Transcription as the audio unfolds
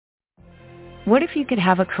What if you could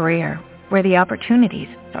have a career where the opportunities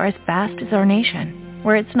are as vast as our nation,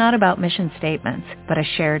 where it's not about mission statements, but a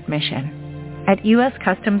shared mission? At U.S.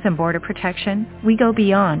 Customs and Border Protection, we go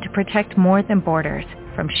beyond to protect more than borders.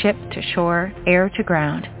 From ship to shore, air to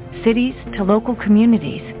ground, cities to local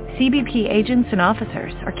communities, CBP agents and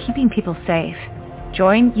officers are keeping people safe.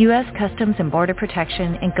 Join U.S. Customs and Border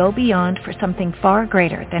Protection and go beyond for something far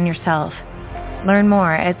greater than yourself. Learn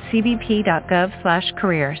more at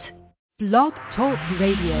cbp.gov/careers. Blog Talk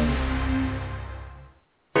Radio.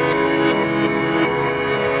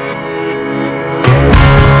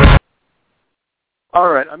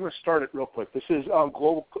 All right, I'm going to start it real quick. This is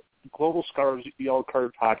Global Scars Yellow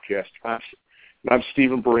Card Podcast. I'm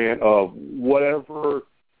Stephen Brandt of whatever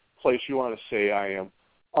place you want to say I am.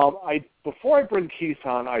 Before I bring Keith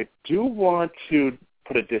on, I do want to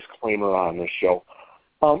put a disclaimer on this show.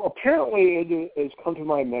 Apparently, it has come to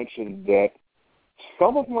my mention that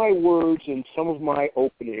some of my words and some of my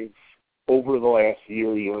openings over the last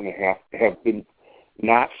year and a half have been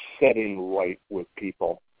not setting right with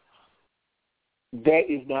people. That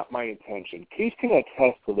is not my intention. Keith can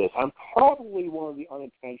attest to this. I'm probably one of the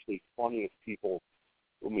unintentionally funniest people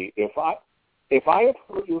to meet. If I have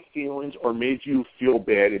hurt your feelings or made you feel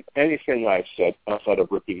bad in anything I've said outside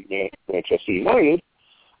of ripping Manchester United,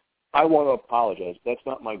 I want to apologize. That's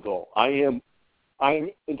not my goal. I'm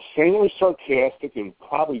insanely sarcastic and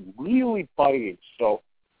probably really biting. So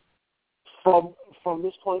from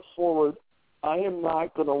this point forward, I am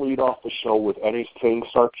not going to lead off the show with anything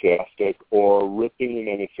sarcastic or ripping in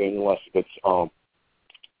anything unless it's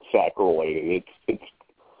soccer related.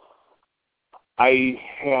 I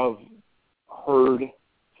have heard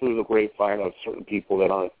through the grapevine of certain people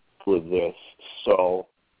that aren't with this. So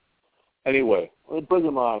anyway, let me bring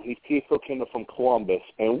him on. He's Keith O'Kinder from Columbus,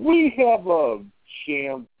 and we have a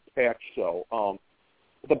jam-packed show. At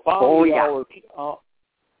the bottom of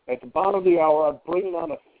the hour, I'm bringing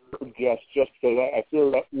on a third guest just because I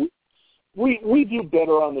feel that we do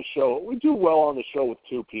better on the show. We do well on the show with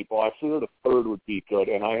two people. I feel the third would be good,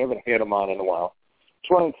 and I haven't had him on in a while.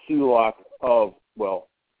 Ryan Sealock of,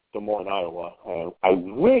 Des Moines, Iowa. I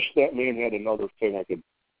wish that man had another thing I could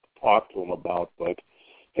talk to him about, but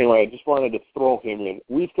anyway, I just wanted to throw him in.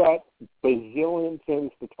 We've got bazillion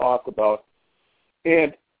things to talk about,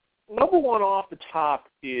 and number one off the top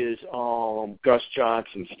is Gus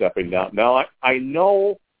Johnson stepping down. Now, I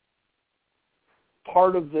know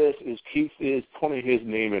part of this is Keith is putting his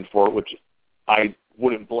name in for it, which I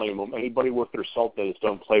wouldn't blame him. Anybody worth their salt that has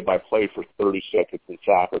done play-by-play for 30 seconds in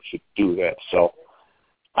soccer should do that. So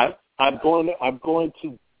I'm going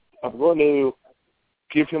to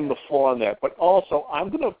give him the floor on that. But also,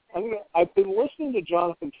 I've been listening to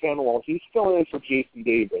Jonathan Canwell. He's filling in for Jason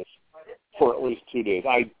Davis for at least 2 days.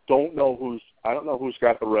 I don't know who's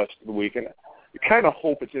got the rest of the week, and I kind of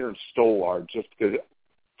hope it's Aaron Stolar, just because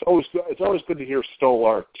it's always good to hear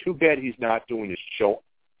Stolar. Too bad he's not doing his show.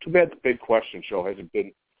 Too bad the Big Question show hasn't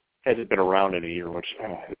been around in a year, which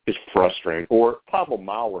is frustrating. Or Pablo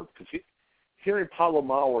Maurer, because hearing Pablo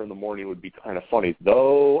Maurer in the morning would be kind of funny.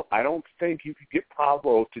 Though I don't think you could get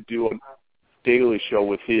Pablo to do a daily show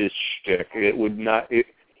with his shtick. It would not. It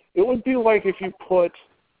would be like if you put.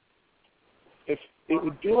 It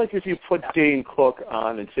would be like if you put Dane Cook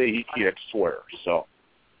on and say he can't swear. So,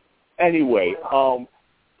 anyway,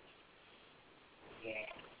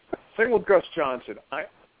 thing with Gus Johnson. I'm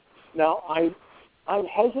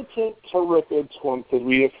hesitant to rip into him because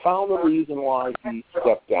we have found a reason why he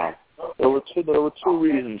stepped down. There were two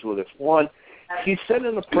reasons with it. One, he said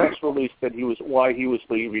in the press release that why he was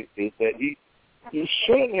leaving is that you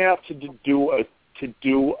shouldn't have to do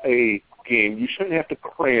a game. You shouldn't have to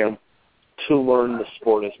cram to learn the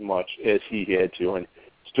sport as much as he had to, and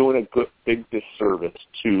it's doing a big disservice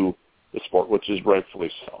to the sport, which is rightfully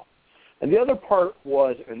so. And the other part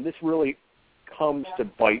was, and this really comes to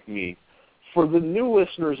bite me, for the new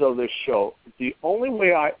listeners of this show, the only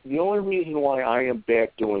reason why I am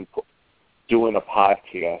back doing a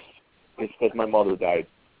podcast is because my mother died,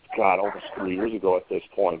 almost 3 years ago at this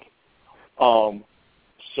point. So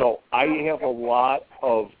I have a lot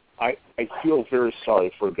of. I feel very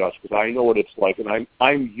sorry for Gus because I know what it's like, and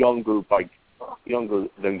I'm younger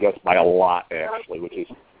than Gus by a lot actually, which is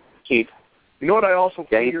Keith. You know what I also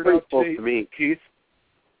figured out today, Keith?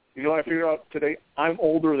 You know what I figured out today? I'm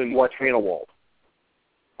older than Tannewald.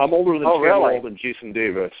 I'm older than Tannewald and Jason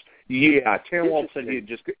Davis. Yeah, Tannewald said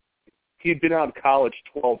he'd been out of college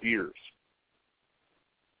 12 years.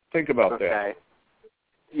 Think about that.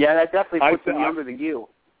 Yeah, that definitely puts him younger than you.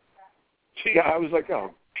 Yeah, I was like,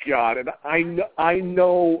 oh God, and I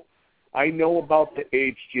know I know about the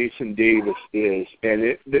age Jason Davis is,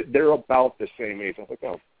 and they're about the same age. I'm like,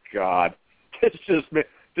 oh God, this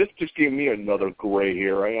just gave me another gray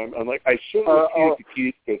hair. I'm like, I shouldn't refuse to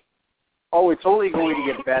keep this. Oh, it's only going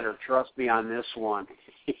to get better. Trust me on this one.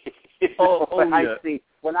 When I see,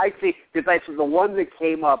 because the one that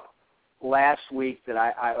came up last week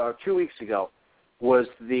or 2 weeks ago was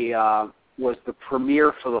the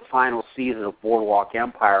premiere for the final season of Boardwalk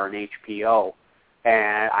Empire on HBO,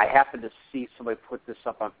 and I happened to see somebody put this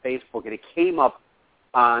up on Facebook, and it came up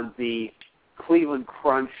on the Cleveland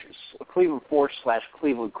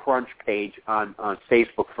Force/Cleveland Crunch page on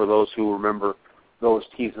Facebook for those who remember those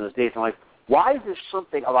teams in those days. I'm like, why is there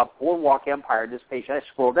something about Boardwalk Empire on this page? And I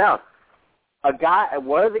scroll down.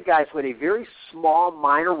 One of the guys with a very small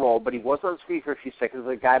minor role, but he was on screen for a few seconds,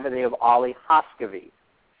 was a guy by the name of Ali Hoskevy.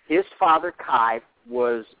 His father, Kai,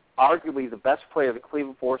 was arguably the best player the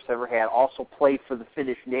Cleveland Force ever had, also played for the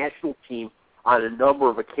Finnish national team on a number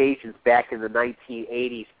of occasions back in the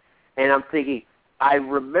 1980s. And I'm thinking, I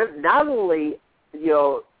remember not only,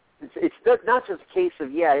 it's not just a case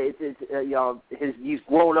of, he's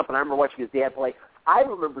grown up, and I remember watching his dad play. I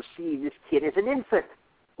remember seeing this kid as an infant.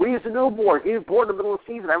 When he was a newborn, he was born in the middle of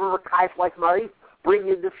the season. I remember Kai Fleischmann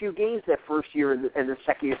bringing in a few games that first year and the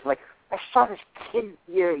second year. It's like, I saw this kid,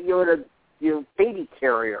 in a baby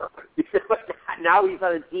carrier. Now he's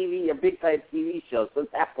on a big-time TV show. So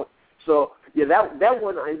that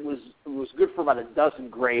one was good for about a dozen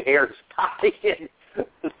gray hairs popping in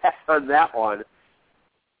on that one.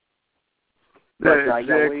 But,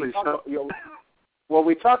 exactly.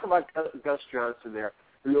 We talk about Gus Johnson there.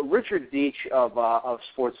 Richard Deitch of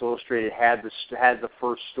Sports Illustrated had the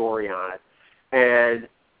first story on it, and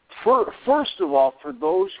first of all, for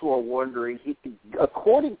those who are wondering,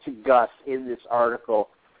 according to Gus in this article,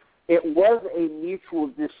 it was a mutual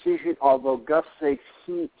decision. Although Gus says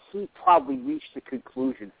he probably reached the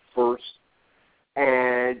conclusion first,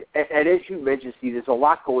 and as you mentioned, Steve, there's a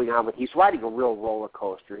lot going on. But he's riding a real roller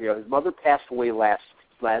coaster. His mother passed away this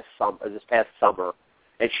past summer.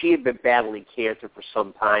 And she had been battling cancer for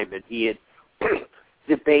some time, and he had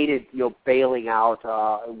debated, bailing out.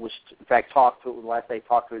 Was in fact talked to last night.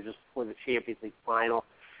 Talked to her just before the Champions League final,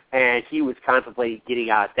 and he was contemplating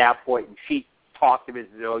getting out at that point. And she talked to him and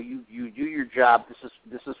said, you do your job.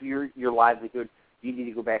 This is your livelihood. You need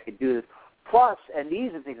to go back and do this. Plus, and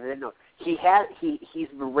these are things I didn't know. He's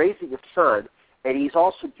been raising a son, and he's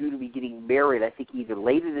also due to be getting married. I think either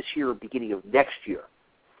later this year or beginning of next year.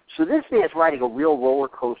 So this man's riding a real roller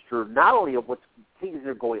coaster, not only of what things that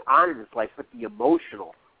are going on in his life, but the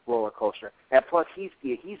emotional roller coaster. And plus, he's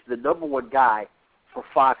the number one guy for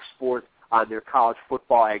Fox Sports on their college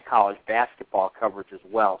football and college basketball coverage as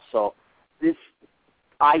well. So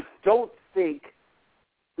I don't think,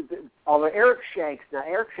 although Eric Shanks,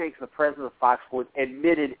 the president of Fox Sports,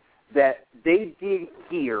 admitted that they did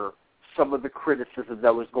hear some of the criticism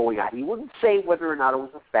that was going on. He wouldn't say whether or not it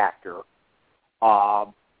was a factor.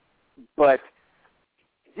 But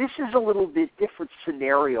this is a little bit different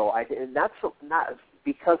scenario, and not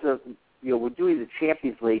because of we're doing the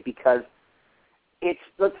Champions League, because it's,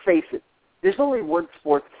 let's face it, there's only one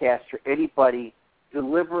sportscaster anybody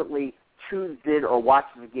deliberately tunes in or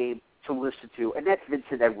watches a game to listen to, and that's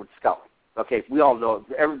Vincent Edward Scully. Okay, we all know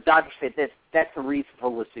Dodgers fan. That's the reason for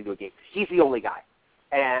listening to a game. He's the only guy,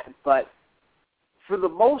 but for the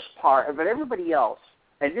most part, but everybody else.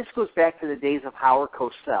 And this goes back to the days of Howard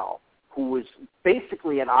Cosell, who was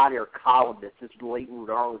basically an on-air columnist, as the late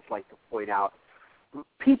Rude Arledge liked to point out.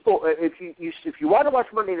 People, if you want to watch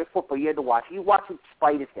Monday Night Football, you had to watch. You watch in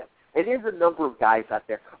spite of him. And there's a number of guys out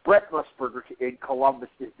there. Brett Musburger in Columbus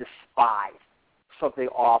is despised. Something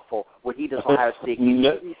awful when he does Ohio State.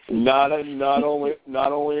 Not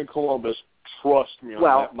only in Columbus. Trust me on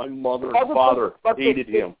that. My mother and father hated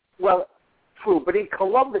him. Well, true, but in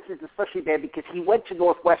Columbus it's especially bad because he went to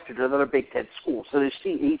Northwestern, another Big Ten school, so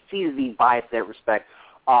he seems to be biased in that respect.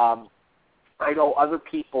 I know other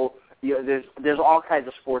people. There's all kinds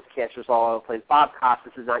of sportscasters all over the place. Bob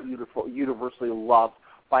Costas is not universally loved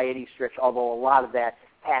by any stretch, although a lot of that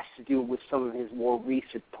has to do with some of his more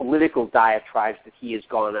recent political diatribes that he has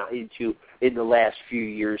gone into in the last few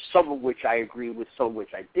years, some of which I agree with, some of which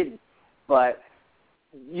I didn't. But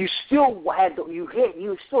you still had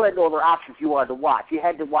no other option if you wanted to watch. You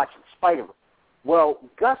had to watch in spite of him. Well,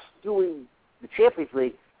 Gus doing the Champions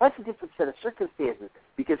League, that's a different set of circumstances,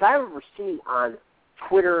 because I remember seeing on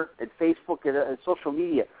Twitter and Facebook and social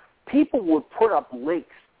media, people would put up links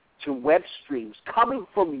to web streams coming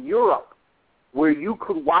from Europe where you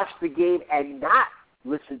could watch the game and not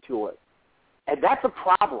listen to it. And that's a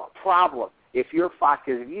problem. If you're Fox,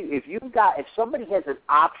 if somebody has an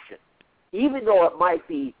option even though it might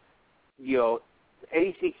be,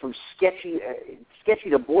 anything from sketchy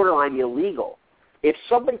to borderline illegal, if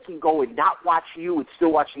somebody can go and not watch you and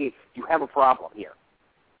still watch the game, you have a problem here.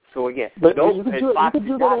 So again, but you can do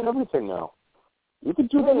that on everything now. You can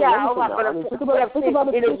do that on everything now. Think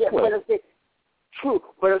about it this way. True,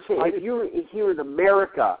 but I'm saying if you're here in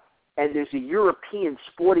America and there's a European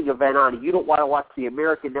sporting event on and you don't want to watch the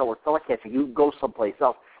American network telecasting, you can go someplace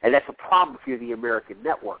else, and that's a problem if you're the American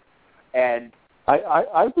network. And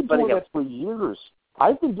I've been doing that for years.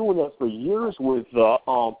 I've been doing that for years with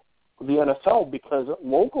the NFL because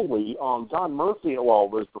locally, Don Murphy, well,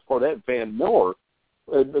 it was before that Van Miller,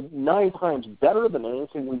 9 times better than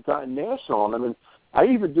anything we've got in national. I mean, I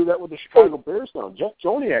even do that with the Chicago Bears now. Jeff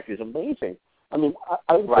Joniak is amazing. I mean,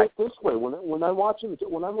 I say it this way: when I'm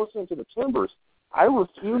listening to the Timbers, I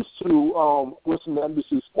refuse to listen to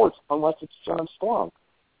NBC Sports unless it's John Strong.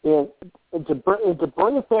 And to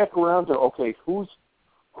bring it back around to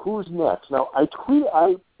who's next? Now I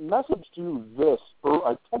messaged you this, or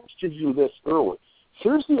I texted you this early.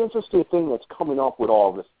 Here's the interesting thing that's coming up with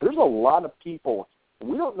all of this. There's a lot of people.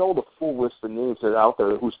 We don't know the full list of names that are out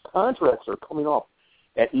there whose contracts are coming up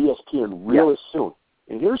at ESPN really soon.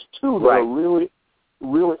 And here's 2 that are really,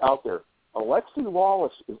 really out there. Alexi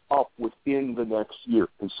Lawless is up within the next year,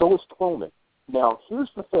 and so is Twellman. Now, here's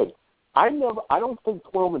the thing. I don't think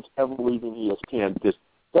Twellman's ever leaving ESPN because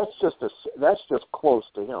that's just close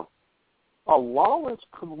to him. Lawless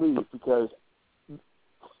could leave because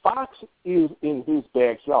Fox is in his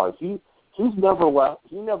backyard. He never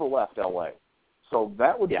left LA. So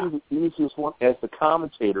that would be the easiest one as the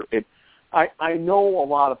commentator. I know a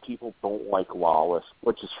lot of people don't like Lawless,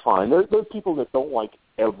 which is fine. There are people that don't like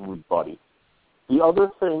everybody. The other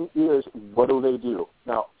thing is, what do?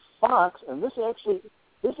 Now, Fox, and this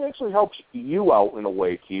actually helps you out in a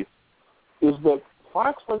way, Keith, is that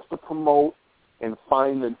Fox likes to promote and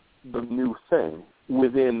find the new thing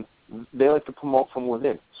within. They like to promote from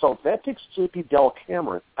within. So if that takes JP Del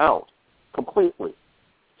Cameron out completely.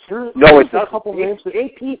 No, it doesn't.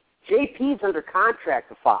 JP's under contract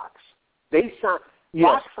to Fox.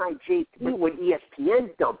 Fox signed JP when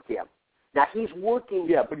ESPN dumped him. Now he's working.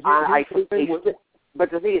 Yeah, but I think the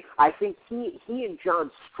thing is, I think he and John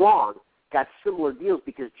Strong got similar deals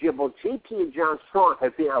because both JP and John Strong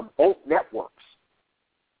have been on both networks,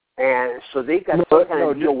 and so they got some kind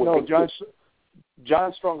of deal with.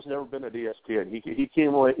 John Strong's never been at ESPN. He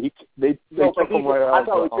came away. They took him right out. I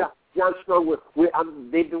thought John Strong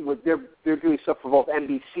they're doing stuff for both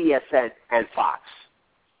NBCSN and Fox.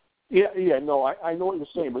 Yeah, no, I know what you're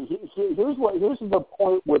saying, but here's the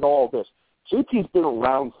point with all this. JP's been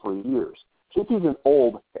around for years. JP's an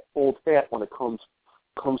old hat when it comes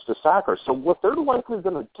to soccer. So what they're likely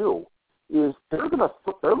going to do is they're going to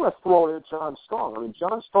throw it at John Strong. I mean,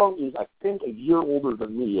 John Strong is, I think, a year older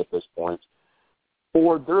than me at this point.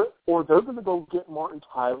 Or they're going to go get Martin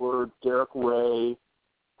Tyler, Derek Ray,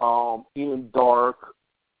 Ian Dark,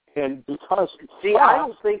 and because I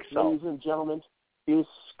don't think so. Ladies and gentlemen, is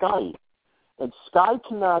Sky, and Sky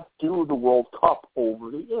cannot do the World Cup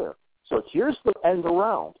over the air. So here's the end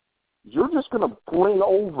around. You're just going to bring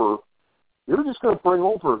over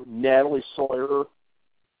Natalie Sawyer,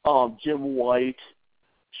 Jim White,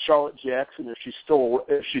 Charlotte Jackson, if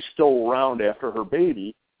she's still around after her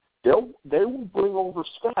baby. They will bring over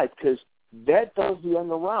Sky because that does the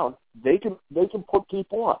end around. They can put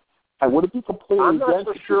people on. I wouldn't be completely. I'm not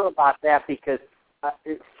so sure about that because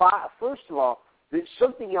first of all,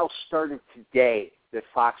 something else started today that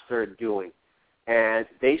Fox started doing, and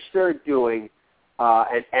they started doing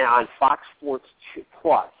and on Fox Sports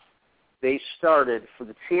Plus, they started for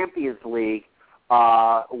the Champions League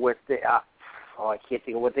with the I can't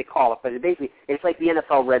think of what they call it, but basically it's like the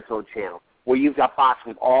NFL Red Zone channel, where you've got Fox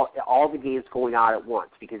with all the games going on at once,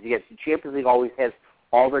 because the Champions League always has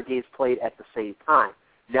all their games played at the same time.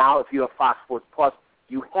 Now, if you have Fox Sports Plus,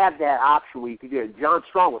 you have that option where you can do it. John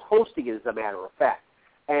Strong was hosting it, as a matter of fact.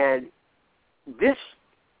 And this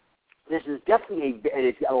is definitely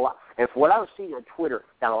and for what I was seeing on Twitter,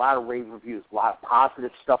 got a lot of rave reviews, a lot of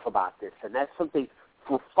positive stuff about this, and that's something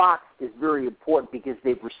for Fox is very important because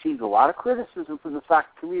they've received a lot of criticism from the soccer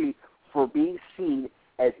community for being seen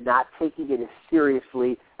as not taking it as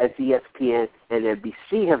seriously as ESPN and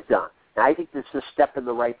NBC have done. And I think this is a step in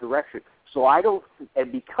the right direction. So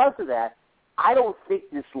and because of that, I don't think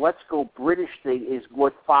this Let's Go British thing is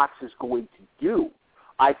what Fox is going to do.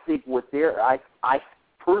 I think I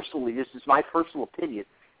personally, this is my personal opinion,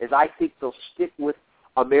 is I think they'll stick with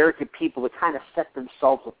American people to kind of set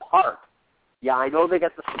themselves apart. Yeah, I know they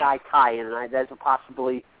got the Sky tie-in, and that's a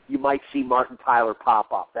possibility. You might see Martin Tyler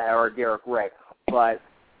pop up, or Derek Ray. But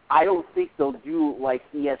I don't think they'll do like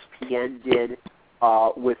ESPN did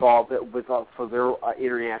for their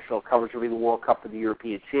international coverage of the World Cup and the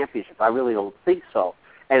European Championship. I really don't think so.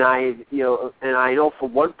 And I know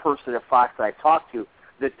from one person at Fox that I talked to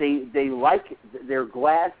that they're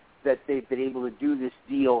glad that they've been able to do this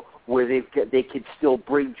deal where they can still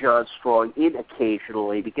bring John Strong in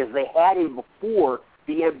occasionally, because they had him before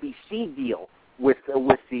the NBC deal with the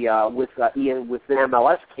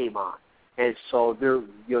MLS came on, and so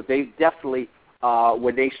they definitely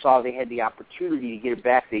when they saw they had the opportunity to get it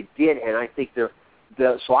back, they did, and I think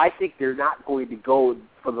I think they're not going to go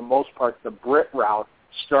for the most part the Brit route,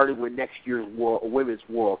 starting with next year's Women's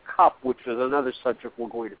World Cup, which is another subject we're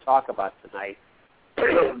going to talk about tonight.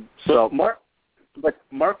 So, mark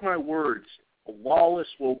my words, Wallace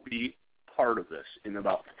will be part of this in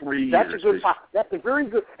about 3 years. That's a very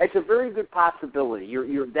good. It's a very good possibility.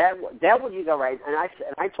 You're that one you got right. And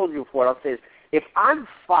I told you before. I'll say this: if I'm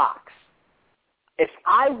Fox, if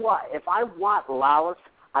I want Wallace,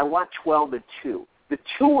 I want 12 and 2. The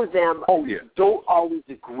two of them don't always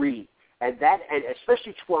agree. And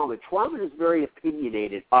especially Twelman. Twelman is very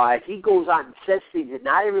opinionated. He goes on and says things that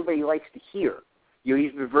not everybody likes to hear.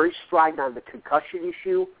 He's been very strong on the concussion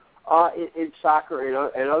issue in soccer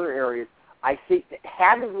and other areas. I think that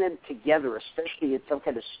having them together, especially in some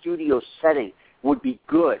kind of studio setting, would be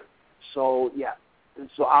good. So yeah,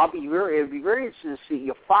 so it'd be very interesting to see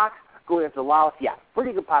if Fox going after Wallace. Yeah,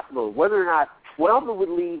 pretty good possibility. Whether or not Twelman would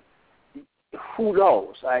leave, who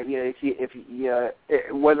knows?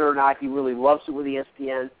 Whether or not he really loves it with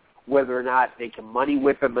ESPN, whether or not they can money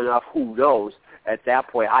whip him enough, who knows? At that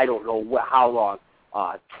point, I don't know how long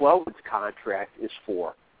 12's contract is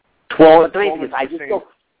for. 12. I just don't.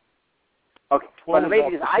 Okay. But the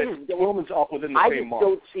thing is, I just don't. 12's up within the same month.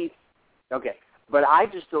 Don't see. Okay. But I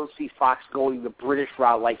just don't see Fox going the British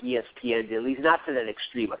route like ESPN did. At least not to that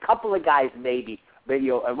extreme. A couple of guys maybe, but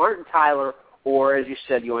Martin Tyler. Or, as you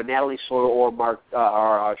said, Natalie Sawyer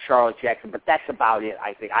or Charlotte Jackson, but that's about it,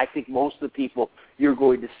 I think. I think most of the people you're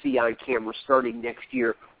going to see on camera starting next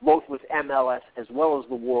year, both with MLS as well as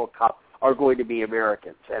the World Cup, are going to be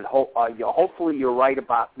Americans. And hopefully you're right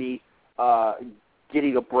about me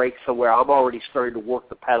getting a break somewhere. I'm already starting to work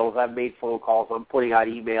the pedals. I've made phone calls. I'm putting out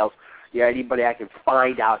emails. Yeah, anybody I can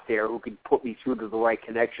find out there who can put me through to the right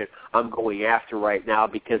connection, I'm going after right now,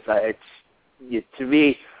 because to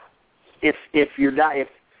me, If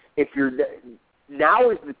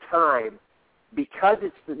now is the time, because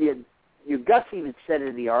it's Gus even said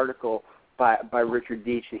in the article by Richard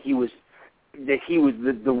Deitch that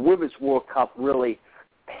the Women's World Cup really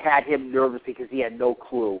had him nervous because he had no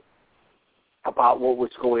clue about what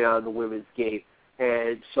was going on in the women's game,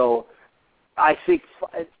 and so I think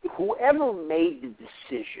whoever made the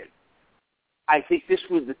decision, I think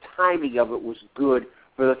the timing of it was good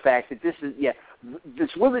for the fact that this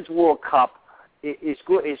Women's World Cup is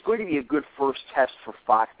going to be a good first test for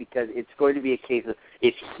Fox, because it's going to be a case of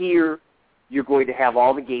it's here. You're going to have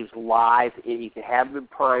all the games live, and you can have them in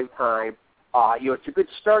prime time. It's a good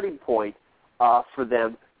starting point for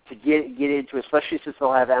them to get into, especially since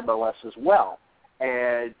they'll have MLS as well.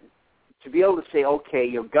 And to be able to say,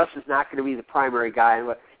 okay, Gus is not going to be the primary guy,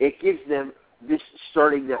 it gives them this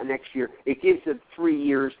starting next year. It gives them 3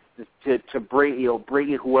 years to bring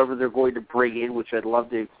in whoever they're going to bring in, which I'd love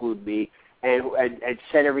to include me, and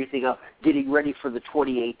set everything up, getting ready for the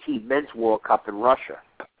 2018 Men's World Cup in Russia.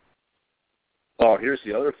 Oh, here's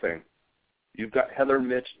the other thing. You've got Heather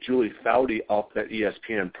Mitch, Julie Foudy up at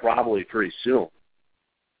ESPN probably pretty soon.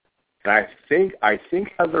 And I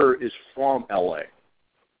think Heather is from LA.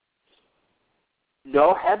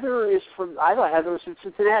 No, Heather is from. I thought Heather was from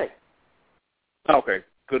Cincinnati. Okay,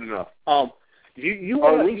 good enough. You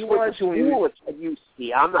or at least went to school at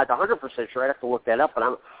UC. I'm not 100% sure. I'd have to look that up.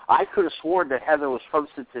 But I could have sworn that Heather was from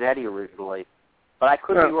Cincinnati originally, but I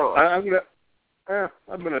could be wrong.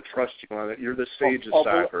 I'm gonna trust you on it. You're the sage of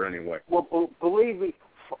soccer anyway. Well, believe me.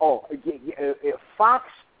 If Fox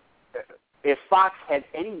had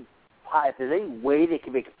if there's any way they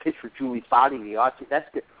can make a pitch for Julie Foudy, that's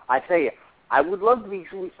good. I tell you, I would love to be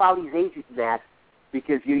Julie Foudy's agent in that,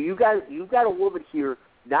 because you got a woman here,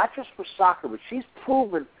 not just for soccer, but she's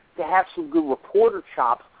proven to have some good reporter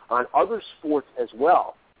chops on other sports as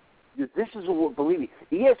well. This is believe me,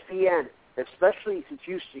 ESPN, especially since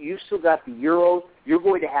you still got the Euros, you're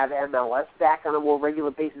going to have MLS back on a more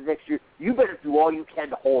regular basis next year. You better do all you can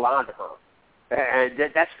to hold on to her, and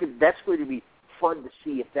that's going to be fun to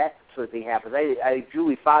see if that sort of thing happens. I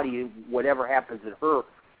Julie Foudy, whatever happens to her,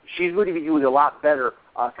 she's going to be doing a lot better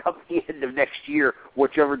come the end of next year,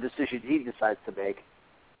 whichever decision he decides to make.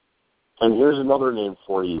 And here's another name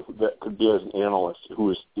for you that could be as an analyst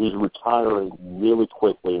he's retiring really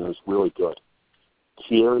quickly and is really good.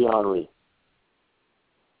 Thierry Henry.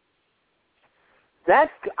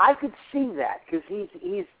 I could see that because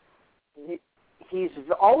he's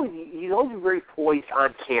always very poised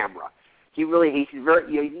on camera. He's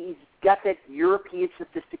got that European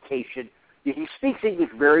sophistication. He speaks English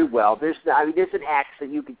very well. There's an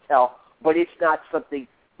accent you can tell, but it's not something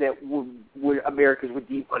that Americans would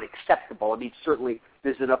deem unacceptable. I mean, certainly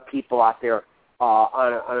there's enough people out there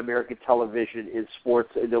on American television in sports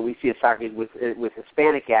that we see a soccer with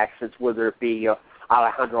Hispanic accents, whether it be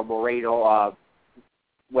Alejandro Moreno.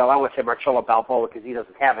 Well, I won't say Marcelo Balboa because he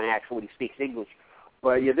doesn't have an accent when he speaks English.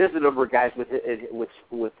 But there's a number of guys with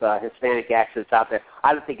Hispanic accents out there.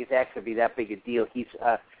 I don't think his accent would be that big a deal.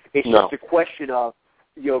 It's just a question of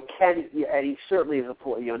and he certainly is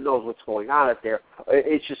knows what's going on out there.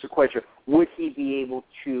 It's just a question: would he be able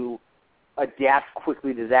to adapt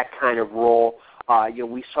quickly to that kind of role?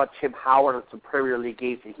 We saw Tim Howard on some Premier League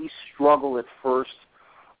games, and he struggled at first.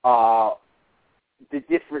 The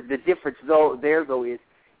difference though is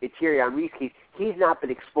in Thierry Henry's case, he's not been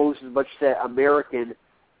exposed as much to that American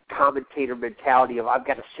commentator mentality of I've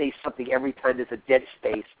got to say something every time there's a dead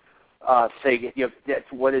space. Saying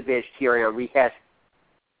that's one advantage Thierry Henry has.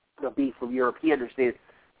 Being from Europe, he understands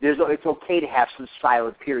it's okay to have some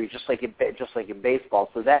silent periods, just like in baseball.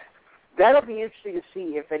 So that'll be interesting to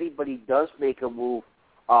see if anybody does make a move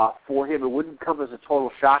for him. It wouldn't come as a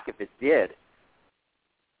total shock if it did.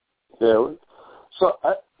 Yeah. So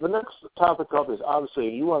the next topic up is obviously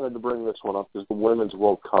you wanted to bring this one up is the Women's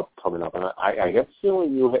World Cup coming up, and I have a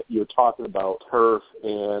feeling you're talking about turf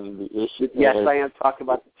and the issue. Yes, I am talking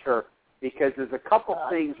about the turf because there's a couple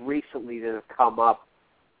things recently that have come up.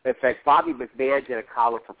 In fact, Bobby McMahon did a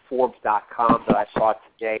column for Forbes.com that I saw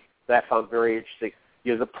today that I found very interesting.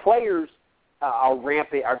 The players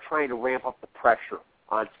are trying to ramp up the pressure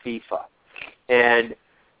on FIFA, and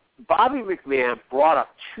Bobby McMahon brought up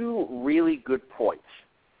two really good points.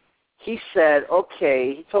 He said,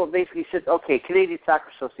 okay, Canadian Soccer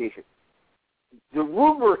Association. The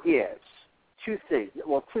rumor is two things.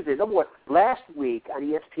 Well, two things. Number one, last week on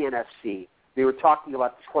ESPN FC, they were talking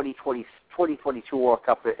about the 2022 World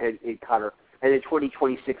Cup in Qatar, and then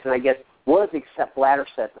 2026. And I guess one of the things Sepp Blatter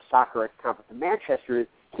said at the Soccer Conference in Manchester is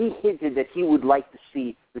he hinted that he would like to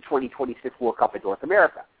see the 2026 World Cup in North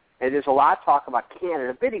America. And there's a lot of talk about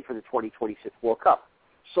Canada bidding for the 2026 World Cup.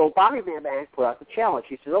 So Bobby McMahon put out the challenge.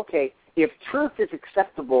 He said, okay, if turf is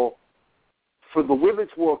acceptable for the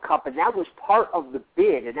Women's World Cup, and that was part of the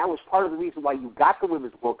bid, and that was part of the reason why you got the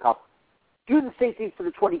Women's World Cup, do the same thing for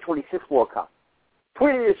the 2026 World Cup.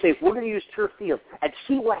 Put it in and say, we're going to use turf fields and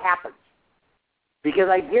see what happens. Because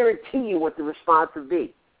I guarantee you what the response would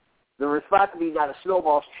be. The response would be not a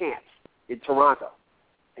snowball's chance in Toronto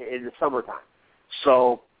in the summertime.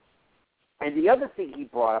 So, and the other thing he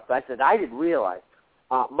brought up, I said I didn't realize,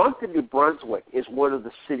 Moncton, New Brunswick is one of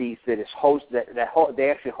the cities that is they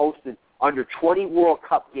actually hosted under 20 World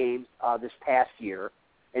Cup games this past year,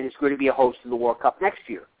 and it's going to be a host in the World Cup next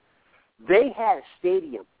year. They had a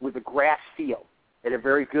stadium with a grass field, and a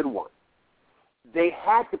very good one. They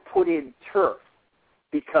had to put in turf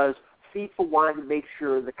because FIFA wanted to make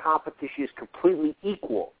sure the competition is completely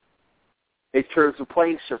equal in terms of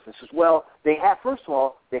playing surfaces. Well, first of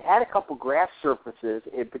all, they had a couple grass surfaces,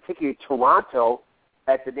 in particular Toronto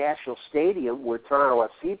at the National Stadium where Toronto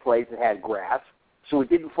FC plays that had grass, so it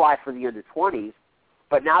didn't fly for the under-20s.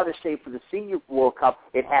 But now they're saying for the Senior World Cup,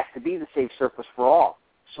 it has to be the same surface for all.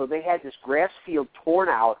 So they had this grass field torn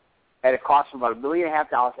out at a cost of about $1.5 million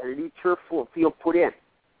and a new turf field put in.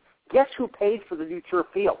 Guess who paid for the new turf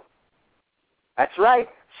field? That's right,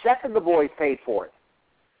 Seth and the boys paid for it.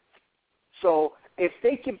 So if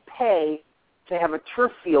they can pay to have a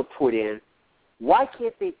turf field put in, why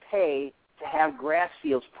can't they pay to have grass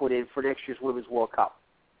fields put in for next year's Women's World Cup?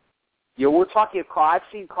 We're talking. I've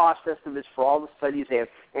seen cost estimates for all the studies they have,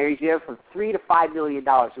 and you have from $3 to $5 million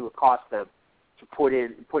it would cost them to put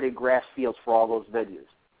in grass fields for all those venues.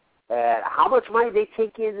 And how much money they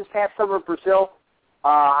take in this past summer in Brazil?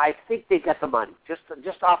 I think they got the money. Just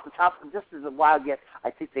off the top, just as a wild guess, I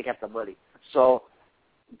think they got the money. So,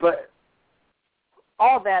 but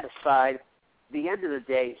all that aside, the end of the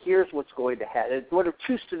day, here's what's going to happen. What are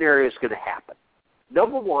two scenarios going to happen?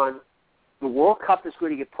 Number one, the World Cup is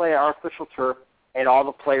going to get played on artificial turf, and all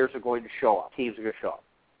the players are going to show up. Teams are going to show up.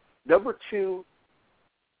 Number two,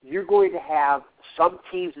 you're going to have some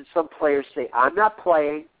teams and some players say, I'm not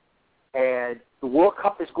playing, and the World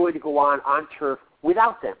Cup is going to go on turf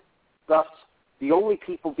without them. Thus, the only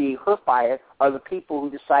people being hurt by it are the people who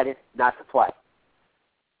decided not to play.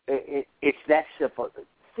 It's that simple.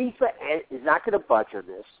 FIFA is not going to budge on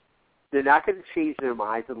this. They're not going to change their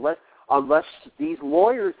minds unless these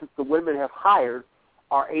lawyers that the women have hired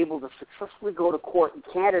are able to successfully go to court in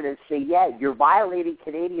Canada and say, yeah, you're violating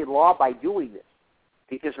Canadian law by doing this.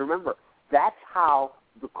 Because remember, that's how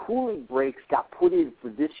the cooling breaks got put in for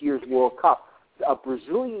this year's World Cup. A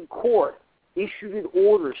Brazilian court issued an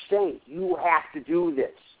order saying you have to do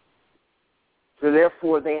this. So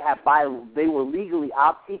therefore, FIFA was legally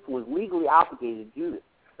obligated to do this.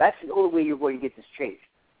 That's the only way you're going to get this changed,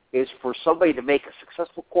 is for somebody to make a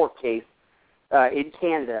successful court case in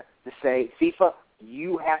Canada to say, FIFA,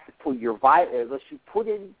 you have to put unless you put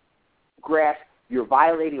in grass, you're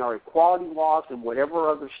violating our equality laws and whatever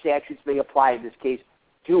other statutes may apply in this case,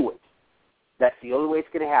 do it. That's the only way it's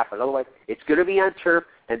going to happen. Otherwise, it's going to be on turf,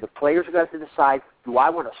 and the players are going to have to decide, do I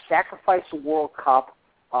want to sacrifice the World Cup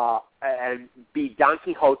and be Don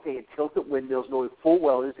Quixote and tilt at windmills knowing full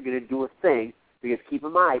well it isn't going to do a thing? Because keep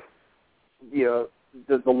in mind, the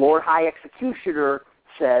Lord High Executioner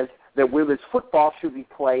says that women's football should be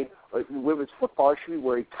played, women's footballers should be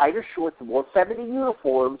wearing tighter shorts and more feminine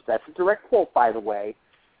uniforms. That's a direct quote, by the way.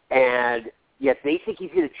 And yet they think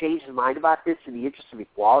he's going to change his mind about this in the interest of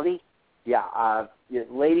equality. Yeah,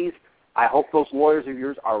 ladies, I hope those lawyers of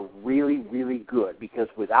yours are really, really good, because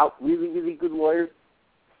without really, really good lawyers,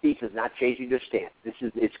 FIFA is not changing their stance.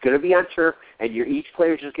 It's going to be on turf, and each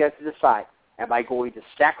player just gets to decide, am I going to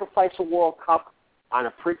sacrifice a World Cup on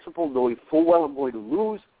a principle knowing full well I'm going to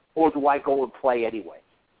lose, or do I go and play anyway?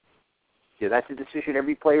 Yeah, that's a decision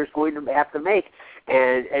every player is going to have to make.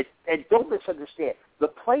 And don't misunderstand, the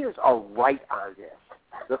players are right on this.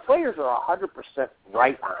 The players are 100%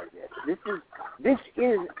 right on this.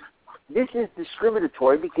 This is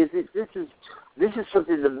discriminatory because this is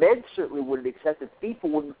something the men certainly wouldn't accept, and FIFA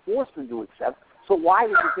wouldn't force them to accept. So why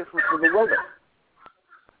is it different for the women?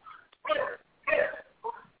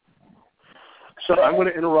 So I'm going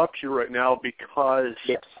to interrupt you right now because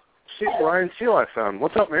Ryan Seelife on.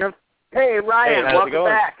 What's up, man? Hey, Ryan, hey, welcome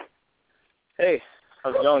back. Hey,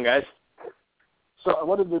 how's it going, guys? So I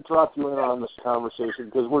wanted to drop you in on this conversation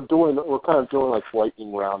because we're kind of doing like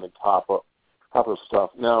lightning round and top of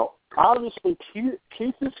stuff. Now, obviously,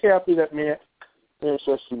 Keith is happy that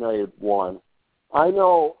Manchester United won. I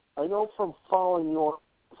know from following you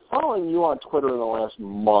on Twitter in the last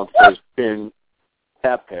month has been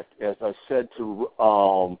epic. As I said to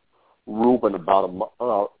Ruben about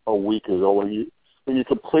a week ago, when you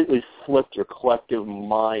completely flipped your collective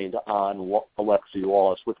mind on Alexi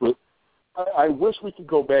Wallace, which was, I wish we could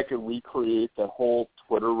go back and recreate that whole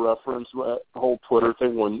Twitter reference, the whole Twitter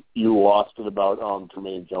thing when you lost it about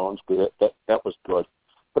Jermaine Jones, because that was good.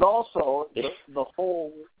 But also the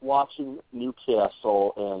whole watching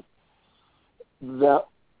Newcastle and that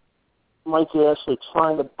Mike Ashley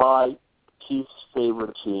trying to buy Keith's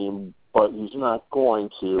favorite team, but he's not going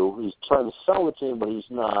to. He's trying to sell the team, but he's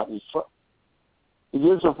not. He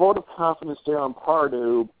gives a vote of confidence there on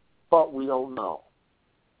Pardue, but we don't know.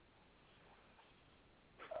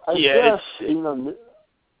 I guess, oh,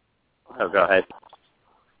 go ahead.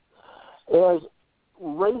 As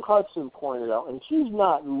Ray Hudson pointed out, and he's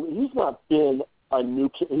not been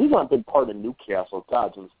part of Newcastle,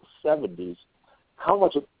 God, since the 70s. How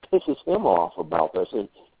much it pisses him off about this, and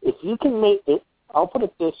if you can make it, I'll put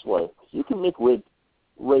it this way: if you can make Ray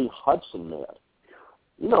Hudson mad,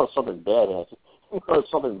 you know something bad has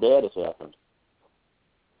happened.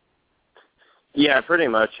 Yeah, pretty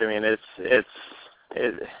much. I mean,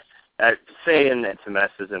 saying it's a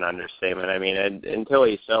mess is an understatement. I mean, until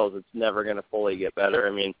he sells, it's never going to fully get better.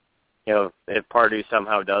 I mean, if Pardue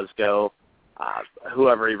somehow does go,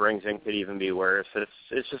 whoever he brings in could even be worse.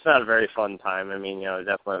 It's just not a very fun time. I mean,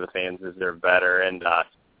 definitely the fans deserve better, and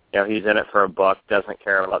he's in it for a buck, doesn't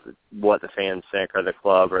care about what the fans think or the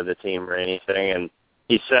club or the team or anything, and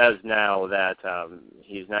he says now that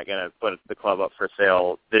he's not going to put the club up for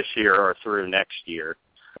sale this year or through next year.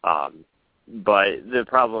 But the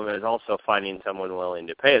problem is also finding someone willing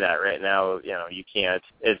to pay that. Right now, you can't.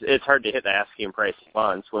 It's hard to hit the asking price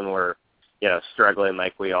once when we're, struggling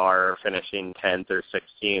like we are, finishing 10th or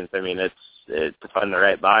 16th. I mean, it's to find the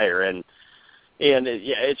right buyer, and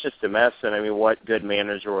it's just a mess. And I mean, what good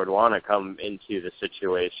manager would want to come into the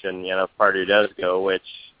situation? If Pardue does go, which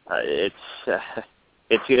it's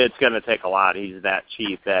going to take a lot. He's that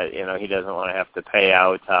cheap that he doesn't want to have to pay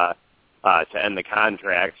out to end the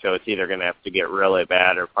contract. So it's either going to have to get really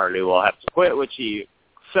bad, or Pardue will have to quit, which he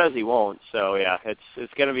says he won't. So yeah,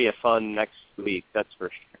 it's going to be a fun next week. That's for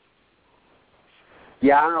sure.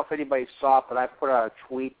 Yeah, I don't know if anybody saw it, but I put out a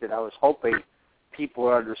tweet that I was hoping people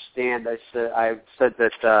would understand. I said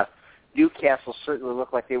that Newcastle certainly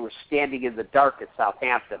looked like they were standing in the dark at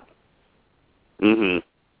Southampton. Mm-hmm.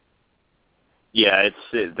 Yeah,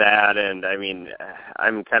 it's that, and I mean,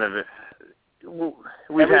 I'm kind of.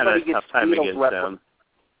 We've had a tough time against them.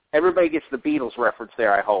 Everybody gets the Beatles reference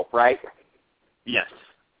there, I hope, right? Yes.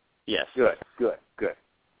 Good.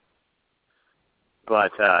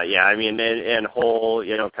 But, yeah, I mean, and Hull,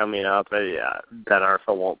 coming up, Ben Arfa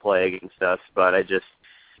won't play against us, but I just,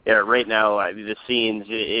 right now, the scenes,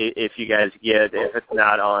 if you guys get, if it's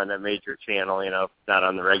not on a major channel, if it's not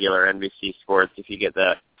on the regular NBC Sports, if you get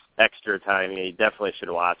the extra time, you definitely should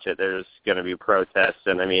watch it. There's going to be protests,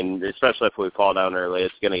 and, I mean, especially if we fall down early,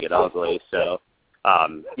 it's going to get ugly, so.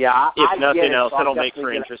 If nothing else, it'll make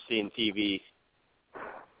for interesting TV.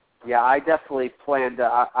 Yeah, I definitely plan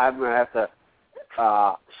to. I'm going to have to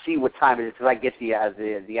see what time it is because I get the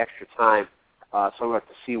extra time, so I'm going to have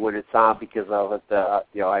to see when it's on because I'll have to.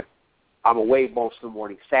 I'm away most of the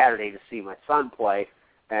morning Saturday to see my son play,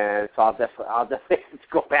 and so I'll definitely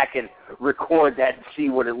go back and record that and see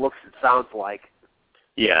what it looks and sounds like.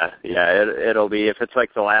 Yeah, it'll be, if it's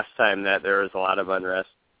like the last time that there was a lot of unrest,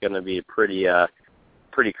 it's going to be pretty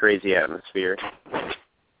crazy atmosphere.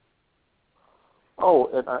 Oh,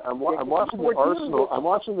 and I'm watching the Arsenal. I'm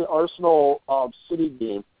watching the Arsenal City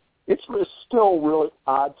game. It's still really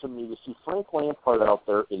odd to me to see Frank Lampard out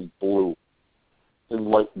there in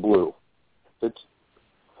light blue. It's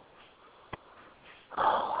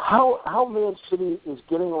how Man City is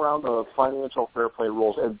getting around the financial fair play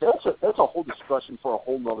rules, and that's a whole discussion for a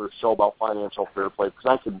whole nother show about financial fair play because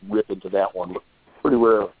I could rip into that one pretty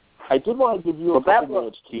rarely. I did want to give you a couple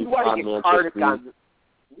minutes, Keith, on Manchester.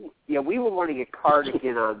 We would want to get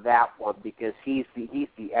Cardigan on that one because he's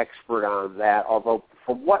the expert on that. Although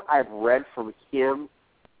from what I've read from him,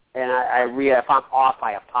 and I read, if I'm off,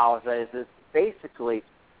 I apologize. It's basically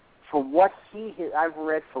from what I've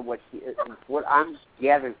read from what I'm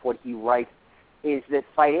gathering, what he writes is that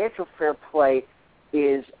financial fair play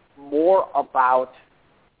is more about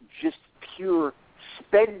just pure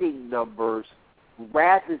spending numbers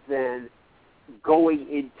rather than going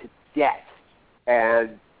into debt.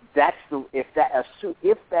 And if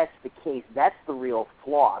that's the case, that's the real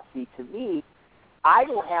flaw. See, to me, I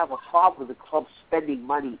don't have a problem with the club spending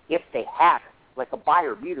money if they have it. Like a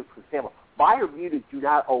Bayern Munich, for example. Bayern Munich do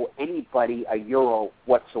not owe anybody a euro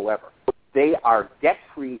whatsoever. They are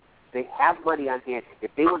debt-free. They have money on hand.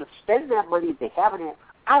 If they want to spend that money, they have it in hand.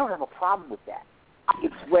 I don't have a problem with that.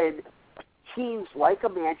 It's when teams like a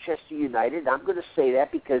Manchester United, I'm going to say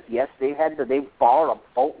that because, yes, they've borrowed a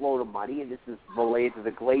boatload of money, and this is related to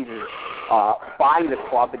the Glazers buying the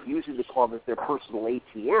club and using the club as their personal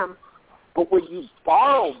ATM. But when you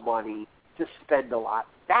borrow money to spend a lot,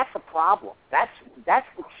 that's a problem. That's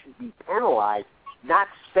what should be penalized, not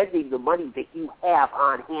spending the money that you have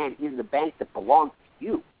on hand in the bank that belongs to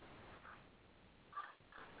you.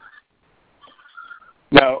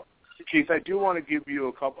 Now, Keith, I do want to give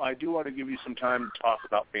you some time to talk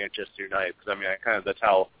about Manchester United because that's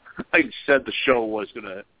how I said the show was going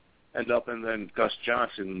to end up, and then Gus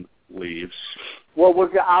Johnson leaves. Well,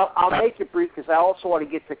 I'll make it brief because I also want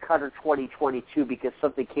to get to Qatar 2022 because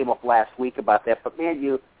something came up last week about that. But man,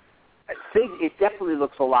 it definitely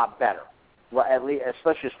looks a lot better, at least,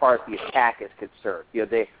 especially as far as the attack is concerned.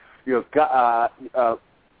 Van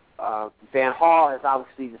Gaal has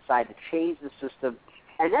obviously decided to change the system.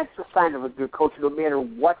 And that's the sign of a good coach, no matter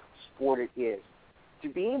what sport it is. To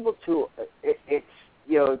be able to,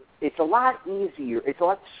 it's a lot easier, it's a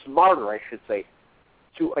lot smarter, I should say,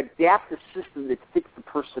 to adapt a system that fits the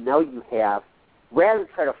personnel you have, rather than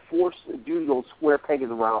try to do the old square peg in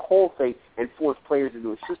the round hole thing and force players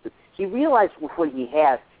into a system. He realized with what he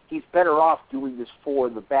has, he's better off doing this 4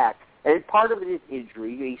 in the back. And part of it is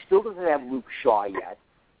injury. He still doesn't have Luke Shaw yet.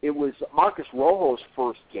 It was Marcus Rojo's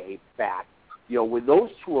first game back. When those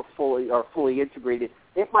two are fully integrated,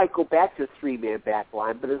 it might go back to a 3-man back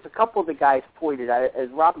line. But as a couple of the guys pointed out, as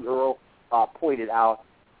Robbie Earl pointed out,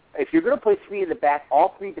 if you're going to play 3 in the back,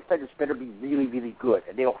 all 3 defenders better be really, really good.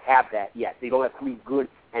 And they don't have that yet. They don't have 3 good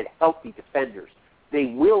and healthy defenders. They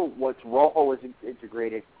will once Rojo is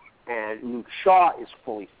integrated and Luke Shaw is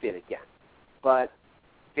fully fit again. But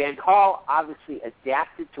Van Gaal obviously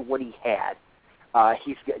adapted to what he had.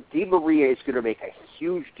 Di Maria is going to make a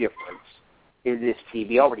huge difference in this team.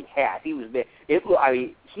 He already has. He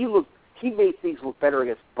made things look better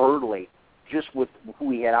against Burnley just with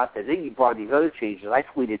who he had out there. Then he brought these other changes. I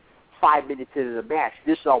tweeted 5 minutes into the match,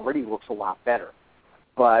 this already looks a lot better.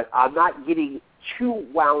 But I'm not getting too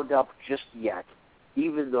wound up just yet,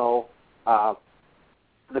 even though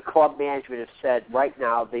the club management has said right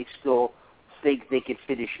now they still think they can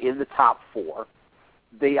finish in the top 4.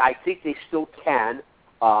 I think they still can,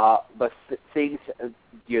 but things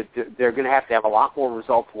they're going to have a lot more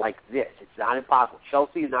results like this. It's not impossible.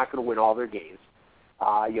 Chelsea is not going to win all their games.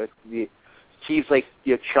 The teams like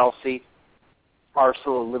Chelsea,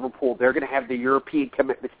 Arsenal, and Liverpool, they're going to have the European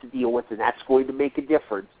commitments to deal with, and that's going to make a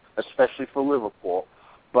difference, especially for Liverpool.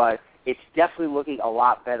 But it's definitely looking a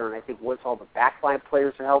lot better, and I think once all the backline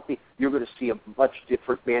players are healthy, you're going to see a much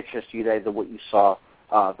different Manchester United than what you saw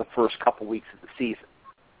the first couple weeks of the season.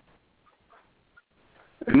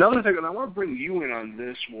 Another thing, and I want to bring you in on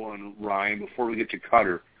this one, Ryan, before we get to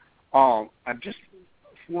Cutter. I'm just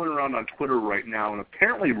fooling around on Twitter right now, and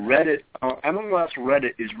apparently Reddit, MLS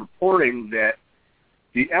Reddit is reporting that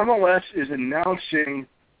the MLS is announcing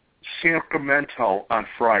Sacramento on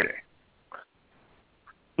Friday.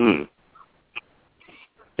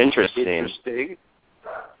 Interesting.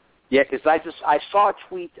 Yeah, because I saw a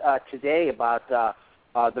tweet today about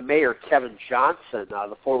the mayor, Kevin Johnson,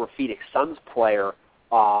 the former Phoenix Suns player,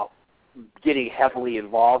 getting heavily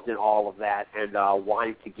involved in all of that and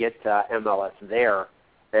wanting to get MLS there.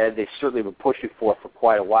 And they've certainly been pushing for it for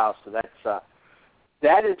quite a while. So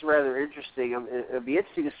that is rather interesting. It'll be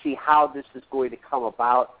interesting to see how this is going to come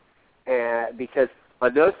about, because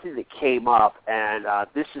another thing that came up, and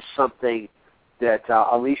this is something that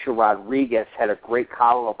Alicia Rodriguez had a great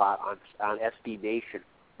column about on SB Nation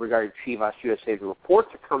regarding Chivas USA. The reports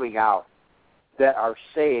are coming out that are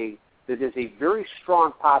saying that there's a very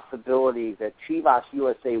strong possibility that Chivas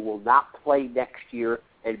USA will not play next year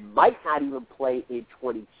and might not even play in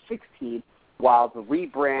 2016 while the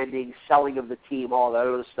rebranding, selling of the team, all that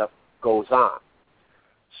other stuff goes on.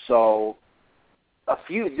 So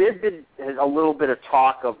there's been a little bit of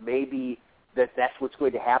talk of maybe that's what's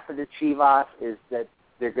going to happen to Chivas, is that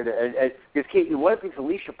they're going to, because one of the things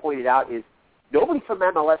Alicia pointed out is nobody from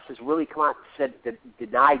MLS has really come out and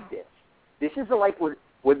denied this. This isn't like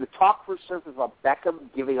when the talk first surfaced about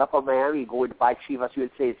Beckham giving up on Miami and going to buy Chivas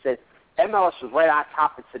USA, it said MLS was right on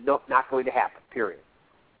top and said, nope, not going to happen, period.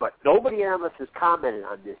 But nobody in MLS has commented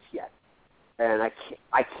on this yet. And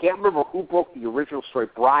I can't remember who broke the original story.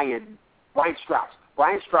 Brian Strauss.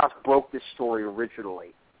 Brian Strauss broke this story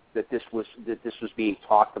originally, that this was being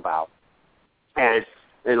talked about. And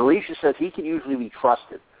Alicia says he can usually be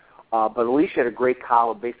trusted. But Alicia had a great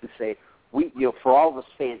column basically saying, for all of us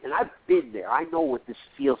fans, and I've been there, I know what this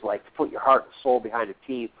feels like, to put your heart and soul behind a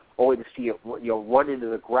team, only to see it run into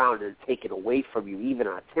the ground and take it away from you, even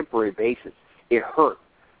on a temporary basis. It hurt.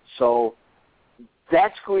 So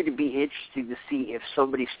that's going to be interesting to see if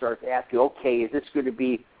somebody starts asking, okay, is this going to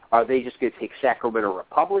be, are they just going to take Sacramento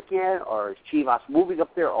Republic in, or is Chivas moving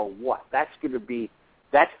up there, or what? That's going to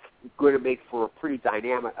make for a pretty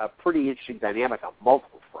interesting dynamic on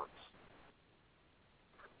multiple fronts.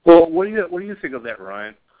 Well, what do you think of that,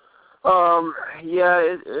 Ryan? Yeah,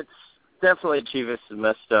 it's definitely Chivas'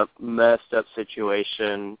 messed up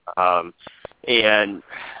situation. And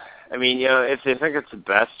I mean, if they think it's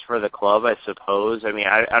best for the club, I suppose. I mean,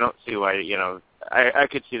 I don't see why. I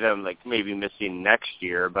could see them like maybe missing next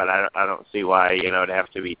year, but I don't see why it'd have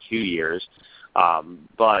to be 2 years.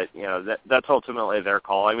 But that's ultimately their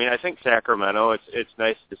call. I mean, I think Sacramento. It's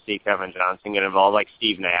nice to see Kevin Johnson get involved, like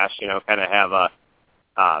Steve Nash. Kind of have a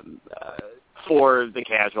for the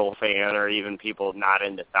casual fan or even people not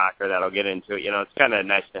into soccer that'll get into it. It's kind of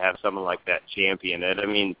nice to have someone like that champion it. I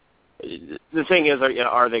mean, the thing is,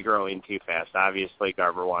 are they growing too fast? Obviously,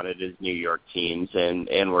 Garber wanted his New York teams,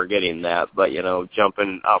 and we're getting that. But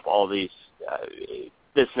jumping up all these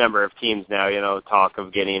this number of teams now, talk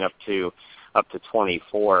of getting up to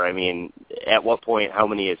 24. I mean, at what point, how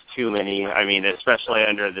many is too many? I mean, especially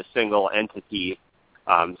under the single entity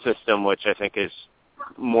system, which I think is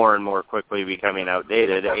more and more quickly becoming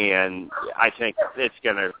outdated, and I think it's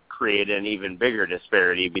going to create an even bigger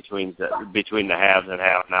disparity between the haves and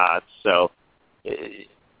have-nots. So,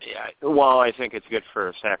 while I think it's good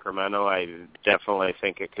for Sacramento, I definitely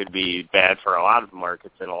think it could be bad for a lot of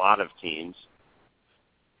markets and a lot of teams.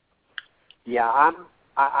 Yeah,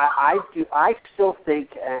 I still think,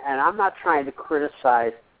 and I'm not trying to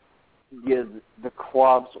criticize the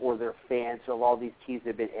clubs or their fans of all these teams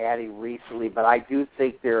they've been adding recently, but I do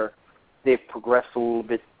think they've progressed a little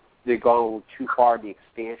bit. They've gone a little too far in the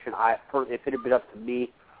expansion. If it had been up to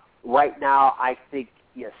me, right now I think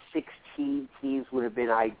 16 teams would have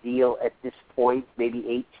been ideal at this point,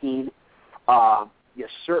 maybe 18.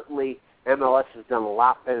 Certainly MLS has done a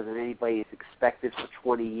lot better than anybody has expected for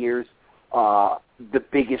 20 years. The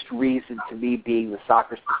biggest reason to me being the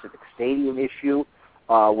soccer-specific stadium issue,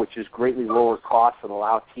 which is greatly lower costs and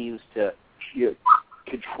allow teams to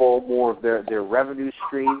control more of their revenue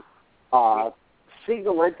stream.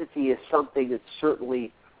 single entity is something that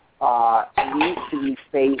certainly needs to be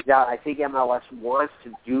phased out. I think MLS wants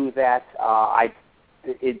to do that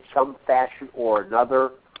in some fashion or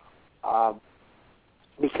another,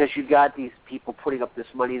 because you've got these people putting up this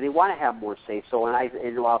money. They want to have more say-so,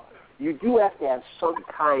 and while you do have to have some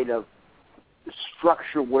kind of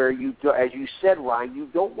structure where you do, as you said, Ryan, you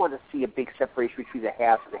don't want to see a big separation between the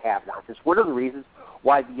haves and the have-nots. It's one of the reasons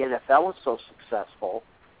why the NFL is so successful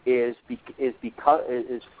is because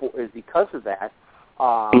of that.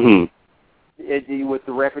 With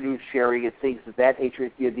the revenue sharing and things of that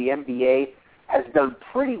nature, the NBA has done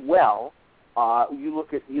pretty well. You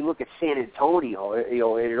look at San Antonio.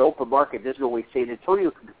 In an open market, there's no way San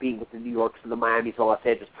Antonio can compete with the New Yorks and the Miamis and Los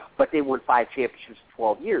Angeles, but they won 5 championships in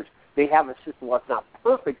 12 years. They have a system that's not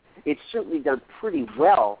perfect. It's certainly done pretty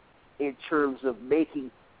well in terms of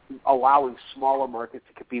allowing smaller markets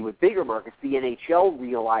to compete with bigger markets. The NHL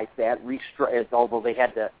realized that, although they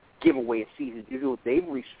had to give away a season to do it, they've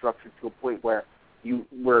restructured to a point where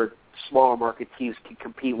smaller market teams can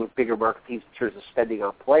compete with bigger market teams in terms of spending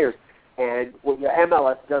on players. And when the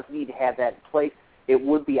MLS does need to have that in place, it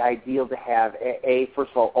would be ideal to have,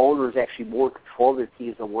 first of all, owners actually more control their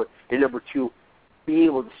teams than one, and number two, be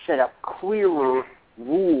able to set up clearer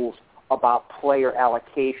rules about player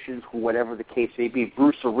allocations, whatever the case may be.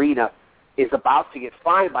 Bruce Arena is about to get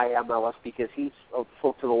fined by MLS because he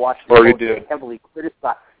spoke to the Washington Post heavily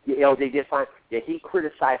criticized. They did fine. Yeah, he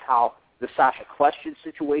criticized how the Sasha Question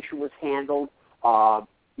situation was handled.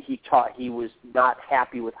 He was not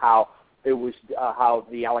happy with how it was how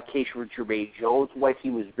the allocation with Jermaine Jones went.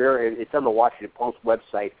 He was it's on the Washington Post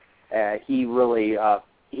website. He really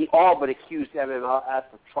he all but accused MLS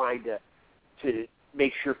of trying to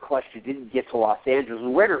make sure Question didn't get to Los Angeles,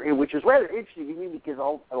 which is rather interesting to me because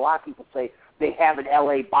a lot of people say they have an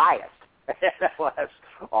LA bias at MLS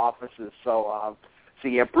offices. So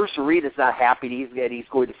yeah, Bruce Arena's not happy. He's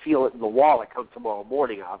going to feel it in the wallet come tomorrow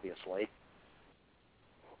morning, obviously.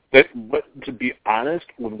 But to be honest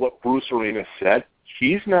with what Bruce Arena said,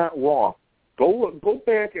 he's not wrong. Go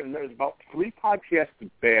back, and there's about 3 podcasts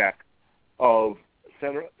back of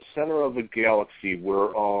Center of the Galaxy where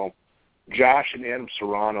Josh and Adam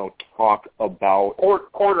Serrano talk about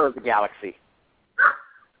Corner of the Galaxy.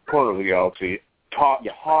 Corner of the Galaxy. Talk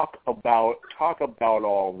about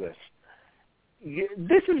all this.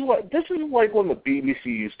 This is like when the BBC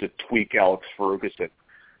used to tweak Alex Ferguson.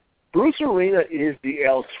 Bruce Arena is the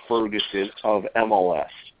Alex Ferguson of MLS.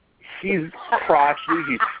 He's crotchety.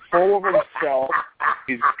 He's full of himself.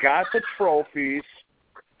 He's got the trophies.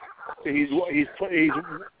 He's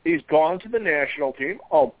gone to the national team,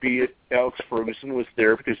 albeit Alex Ferguson was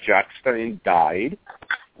there because Jack Stein died.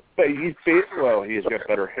 But he's got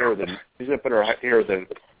better hair than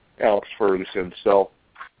Alex Ferguson. So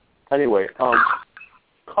anyway,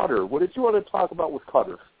 Cutter. What did you want to talk about with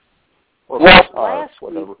Cutter? Last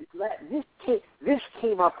week, this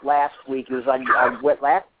came up last week. It was on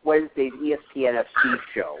last Wednesday's ESPN FC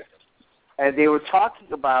show, and they were talking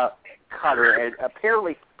about Cutter, and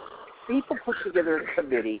apparently FIFA put together a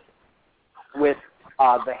committee with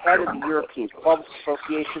the head of the European Clubs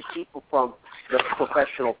Association, people from the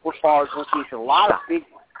Professional Football Association, a lot of big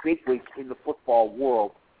wigs in the football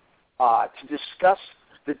world, to discuss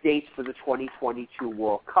the dates for the 2022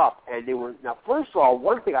 World Cup. And now, first of all,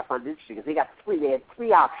 one thing I found interesting is they had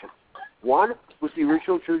 3 options. One was the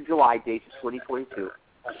original June-July dates of 2022.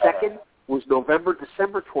 Second was November,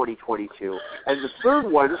 December 2022. And the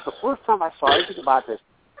third one, this is the first time I saw anything about this,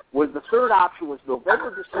 was the third option was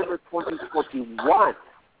November, December 2021.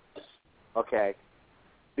 Okay.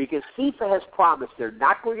 Because FIFA has promised they're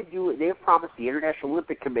not going to do it. They have promised the International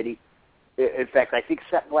Olympic Committee. In fact, I think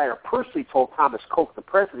Sepp Blatter personally told Thomas Koch, the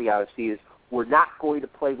president of the IOC, is we're not going to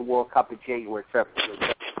play the World Cup in January,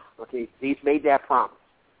 February. Okay, he's made that promise.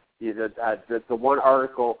 The one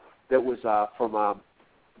article that was from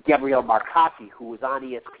Gabriele Marcotti, who was on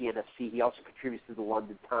ESPN FC, he also contributes to the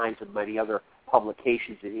London Times and many other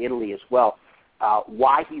publications in Italy as well.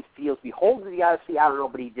 Why he feels beholden to the IOC, I don't know,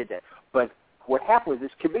 but he did that. But what happened was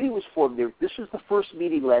this committee was formed. This was the first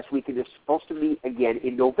meeting last week, and they're supposed to meet again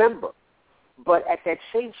in November. But at that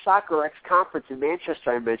same Soccer X conference in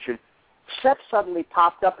Manchester I mentioned, Sepp suddenly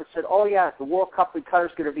popped up and said, oh, yeah, the World Cup in Qatar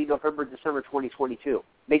is going to be November, December 2022.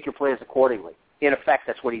 Make your plans accordingly. In effect,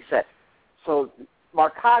 that's what he said. So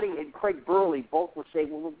Marcotti and Craig Burley both were saying,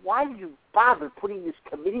 well, why did you bother putting this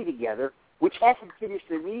committee together, which hasn't finished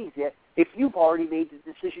their meetings yet, if you've already made the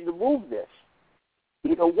decision to move this?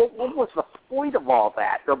 What was the point of all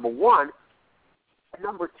that, number one? And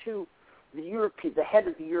number two, the head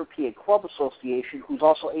of the European Club Association, who's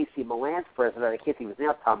also AC Milan's president, I can't think of his name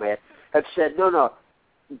off the top of my head, have said, no,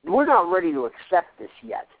 we're not ready to accept this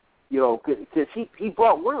yet. Because he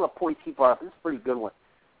brought, one of the points he brought up, this is a pretty good one.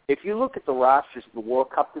 If you look at the rosters of the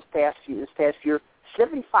World Cup this past year,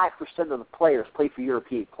 75% of the players play for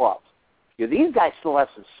European clubs. These guys still have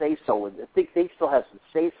some say-so, and I think they still have some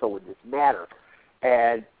say-so in this matter.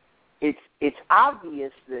 And it's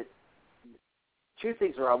obvious that two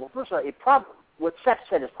things are wrong. Well, first of all, what Sepp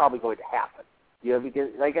said is probably going to happen. Because,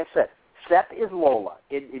 like I said, Sepp is Lola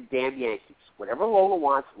in damn Yankees. Whatever Lola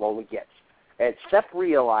wants, Lola gets. And Sepp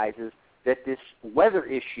realizes that this weather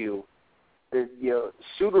issue,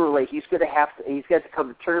 sooner or later, he's got to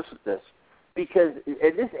come to terms with this. Because,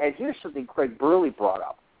 and here's something Craig Burley brought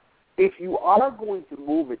up. If you are going to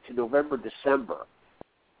move it to November, December,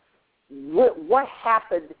 what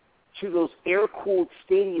happened to those air-cooled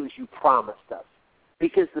stadiums you promised us?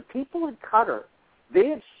 Because the people in Qatar, they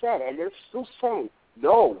have said, and they're still saying,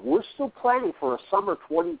 no, we're still planning for a summer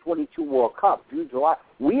 2022 World Cup, June, July.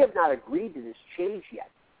 We have not agreed to this change yet.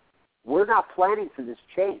 We're not planning for this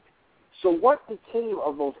change. So what became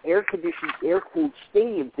of those air-conditioned, air-cooled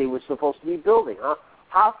stadiums they were supposed to be building?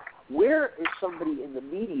 Huh? Where is somebody in the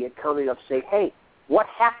media coming up saying, hey, what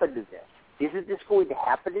happened to this? Isn't this going to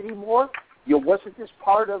happen anymore? Wasn't this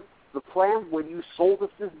part of the plan when you sold us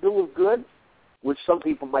this bill of goods? Which some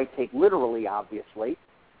people might take literally, obviously.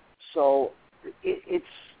 So it's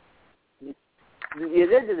at the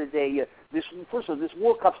end of the day, this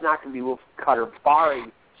World Cup's not going to be moved from Qatar,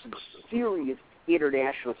 barring some serious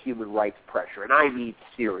international human rights pressure, and I mean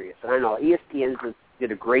serious. And I know ESPN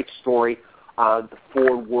did a great story on the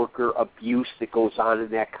foreign worker abuse that goes on in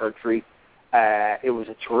that country. It was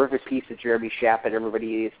a terrific piece that Jeremy Schaap and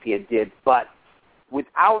everybody at ESPN did, but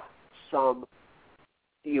without some,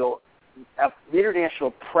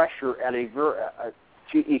 international pressure at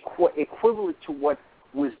equivalent to what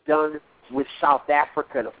was done with South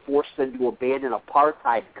Africa to force them to abandon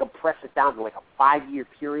apartheid, compress it down to like a 5-year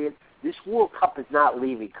period, this World Cup is not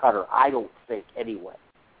leaving Qatar, I don't think, anyway.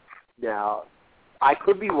 Now, I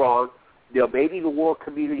could be wrong. Maybe the world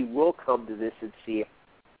community will come to this and see it.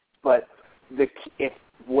 But if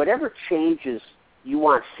whatever changes you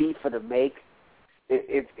want FIFA to make,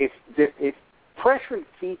 if pressuring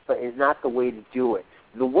FIFA is not the way to do it,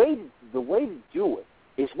 the way to do it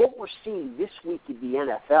is what we're seeing this week in the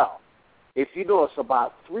NFL. If you notice,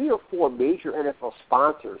 about 3 or 4 major NFL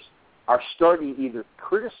sponsors are starting to either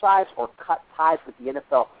criticize or cut ties with the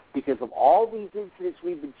NFL because of all these incidents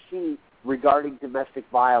we've been seeing regarding domestic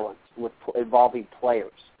violence involving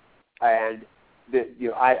players. And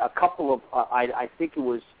I think it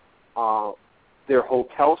was their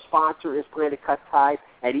hotel sponsor is planning to cut ties,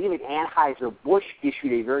 and even Anheuser-Busch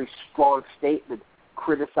issued a very strong statement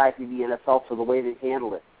criticizing the NFL for the way they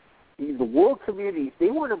handled it. The world community, if they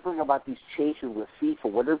want to bring about these changes with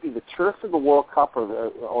FIFA, whether it be the turf in the World Cup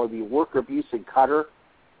or the worker abuse in Qatar,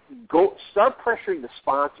 start pressuring the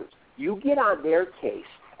sponsors. You get on their case,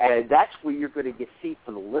 and that's where you're going to get FIFA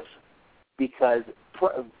to listen, because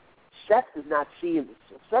Seth does not see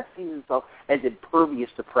himself. Seth sees himself as impervious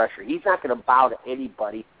to pressure. He's not going to bow to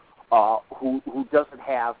anybody who doesn't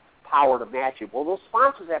have power to match him. Well, those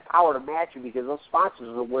sponsors have power to match him because those sponsors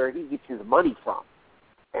are where he gets his money from.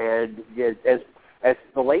 And as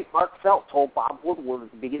the late Mark Felt told Bob Woodward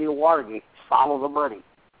at the beginning of Watergate, follow the money.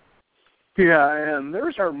 Yeah, and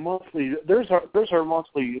there's our monthly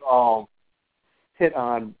hit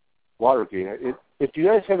on Watergate. If you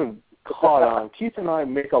guys haven't caught on, Keith and I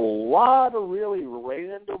make a lot of really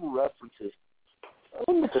random references.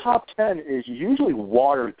 In the top 10 is usually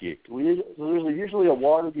Watergate. There's usually a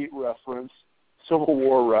Watergate reference, Civil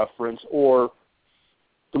War reference, or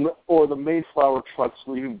the Mayflower trucks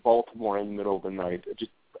leaving Baltimore in the middle of the night,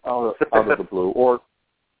 just out of the blue.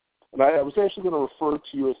 And I was actually going to refer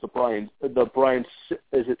to you as the Brian.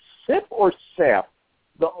 Is it Sip or Sap?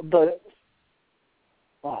 Oh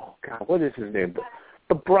God, what is his name?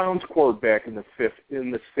 The Browns quarterback in the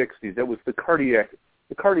 60s. That was the cardiac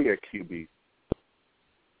QB.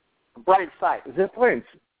 Brian Sipe. Is that Brian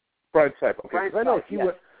Sipe? Okay, Brian I know Sipe, he yes.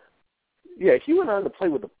 went. Yeah, he went on to play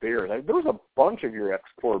with the Bears. There was a bunch of your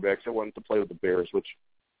ex-quarterbacks that went to play with the Bears, which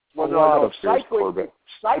Sipe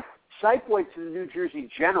went to the New Jersey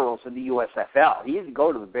Generals in the USFL. He didn't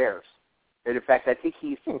go to the Bears. And in fact, I think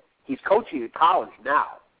he's coaching at college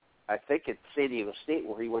now. I think at San Diego State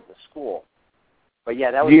where he went to school. But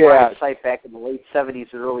yeah, that was Brian Sipe back in the late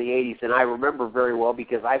 70s and early 80s, and I remember very well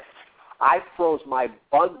because I froze my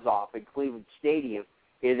buns off in Cleveland Stadium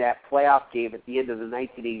in that playoff game at the end of the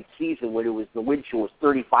 1980 season when the wind chill was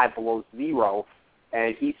 35 below zero,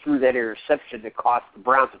 and he threw that interception that cost the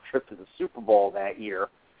Browns a trip to the Super Bowl that year.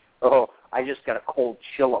 Oh, I just got a cold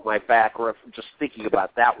chill up my back just thinking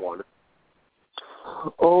about that one.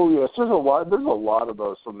 Oh yes, there's a lot of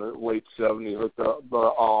those from the late '70s, like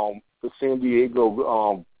the San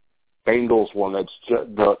Diego Bengals one. That's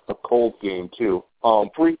the cold game too.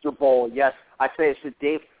 Freezer Bowl, yes. I say it's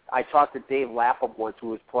Dave. I talked to Dave Lapham once, who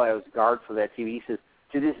was guard for that team. He says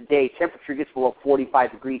to this day, temperature gets below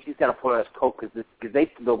 45 degrees. He's got to put on his coat because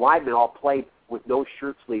the linemen all play with no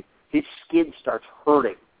shirt sleeve. His skin starts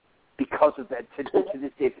hurting because of that. To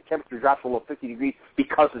this day, the temperature drops below 50 degrees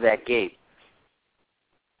because of that game.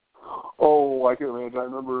 Oh, I can imagine. I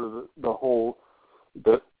remember the whole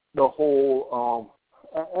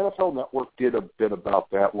NFL Network did a bit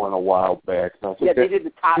about that one a while back. Yeah, they did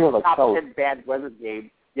the top 10 bad weather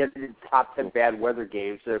games. Yeah, they did the top 10 bad weather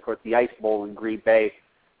games. And, of course, the Ice Bowl in Green Bay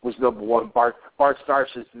was number one. Bart Starr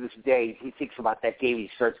says to this day, he thinks about that game, he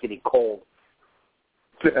starts getting cold.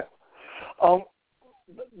 They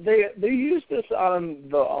used this on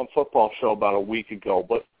the football show about a week ago,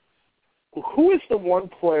 but who is the one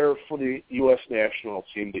player for the U.S. national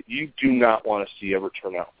team that you do not want to see ever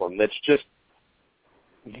turn out for him? That's just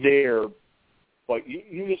there, but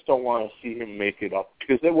you just don't want to see him make it up.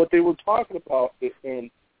 Because what they were talking about, and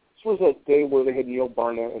this was a day where they had Neil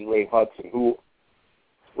Barnett and Ray Hudson, who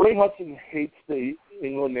Ray Hudson hates the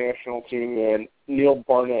England national team, and Neil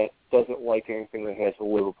Barnett doesn't like anything that has a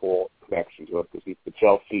Liverpool connection to it because he's the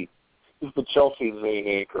Chelsea main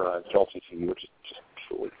anchor on Chelsea TV, which is just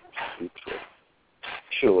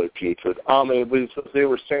truly putrid. They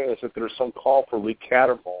were saying that there's some call for Lee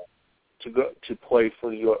Cattermole to play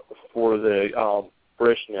for the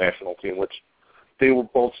British national team, which they were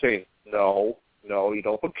both saying, no, you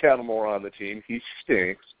don't put Cattermole on the team. He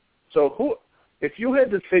stinks. So if you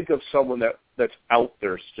had to think of someone that's out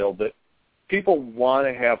there still that people want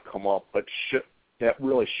to have come up but that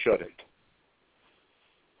really shouldn't?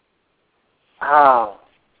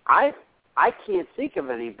 I can't think of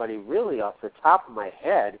anybody really off the top of my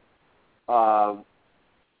head.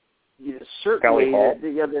 Certainly,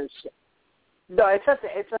 no, it's just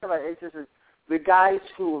the guys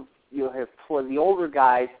who have for the older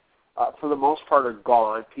guys for the most part are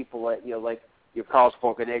gone. People like your Carlos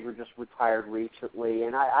Bocanegra just retired recently,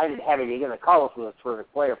 and I didn't have any. Again, Carlos was a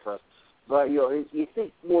terrific player for us, but you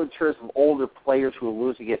think more in terms of older players who are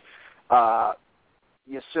losing it.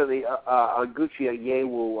 Certainly, Oguchi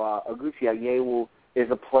Onyewu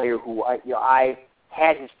is a player who I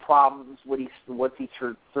had his problems once he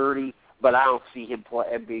turned 30, but I don't see him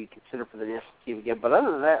being considered for the national team again. But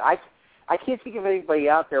other than that, I can't think of anybody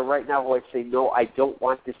out there right now who I'd say, no, I don't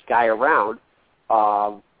want this guy around.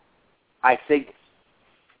 I think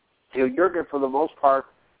Jurgen, for the most part,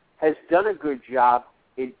 has done a good job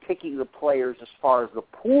in picking the players as far as the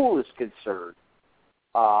pool is concerned.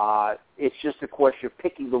 It's just a question of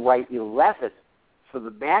picking the right 11 for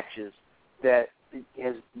the matches that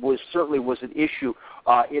was an issue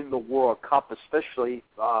in the World Cup, especially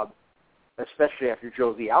after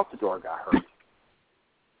Josie Altidore got hurt.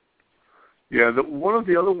 Yeah, one of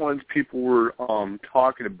the other ones people were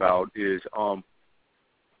talking about is not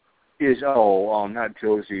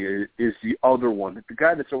Josie, is the other one, the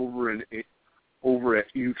guy that's over at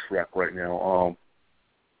Utrecht right now.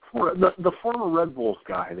 The former Red Bulls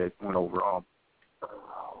guy that went over.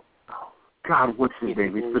 God, what's his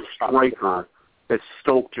name? He's the striker that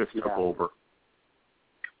Stoke just took over.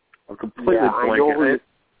 I'm completely blanking.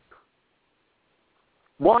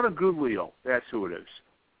 Juan Aguilio, that's who it is.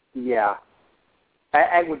 Yeah.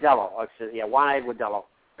 Aguadello. Yeah, Juan Aguadello.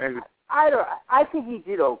 I think he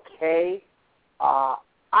did okay.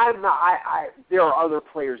 There are other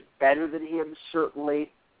players better than him,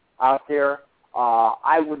 certainly, out there.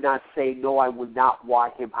 I would not say no. I would not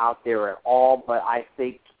want him out there at all. But I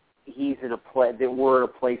think he's in a place that we're in a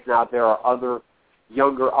place now. There are other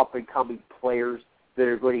younger, up and coming players that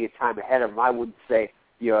are going to get time ahead of him. I wouldn't say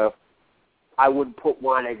I wouldn't put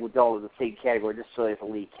Juan Aguadello in the same category necessarily as a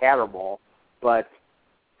Lee Cattermole, but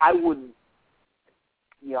I wouldn't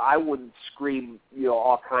scream,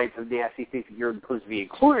 all kinds of nasty things that you're supposed to be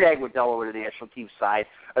included Aguadello in the national team side,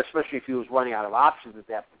 especially if he was running out of options at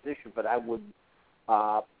that position. But I wouldn't.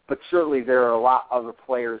 But certainly there are a lot of other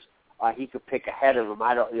players he could pick ahead of him.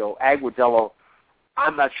 Aguadello.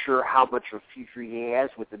 I'm not sure how much of a future he has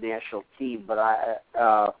with the national team, but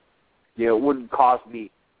it wouldn't cause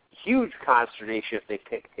me huge consternation if they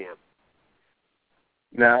picked him.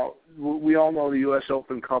 Now, we all know the U.S.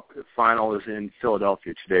 Open Cup final is in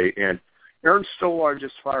Philadelphia today, and Aaron Stolar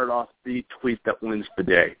just fired off the tweet that wins the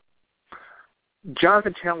day.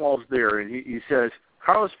 Jonathan Tannwell's there, and he says,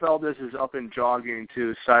 Carlos Valdez is up and jogging to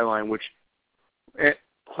the sideline,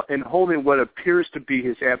 and holding what appears to be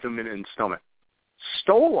his abdomen and stomach.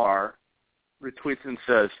 Stolar retweets and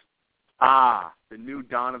says, the new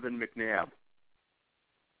Donovan McNabb.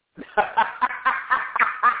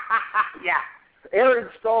 Yeah. Aaron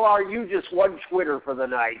Stolar, you just won Twitter for the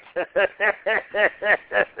night.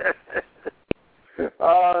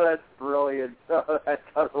 Oh, that's brilliant. Oh, that's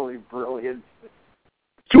totally brilliant.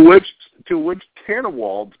 To which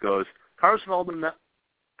Tannewald goes, Carlos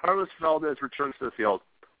Valdez returns to the field.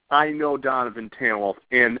 I know Donovan Tannewald.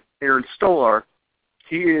 And Aaron Stolar,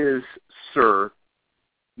 he is, sir,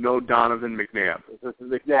 no Donovan McNabb.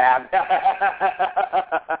 McNabb.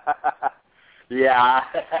 Yeah.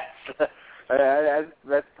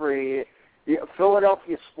 That's pretty...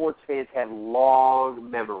 Philadelphia sports fans have long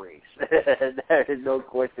memories. There's no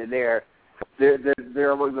question there.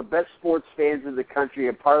 They're among the best sports fans in the country,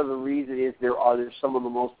 and part of the reason is they're some of the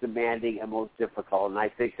most demanding and most difficult. And I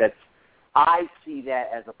think I see that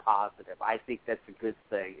as a positive. I think that's a good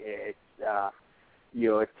thing. It's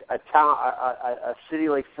it's a city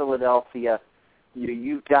like Philadelphia.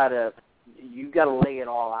 You've got to lay it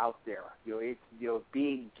all out there.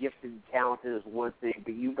 Being gifted and talented is one thing,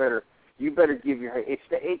 but you better give your.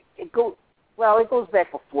 It goes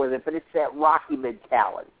back before that, but it's that Rocky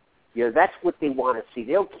mentality. That's what they want to see.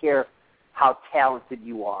 They don't care how talented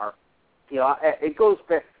you are. It goes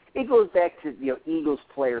back to Eagles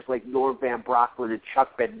players like Norm Van Brocklin and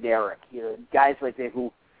Chuck Bednarik. Guys like that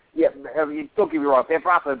who. Yeah, I mean, don't get me wrong. Van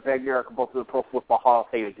Brocklin and Bednarik are both in the Pro Football Hall of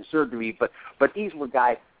Fame and deserve to be, but these were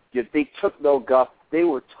guys. They took no guff. They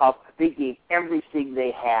were tough. They gave everything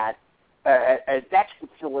they had. And that's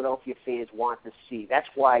what Philadelphia fans want to see. That's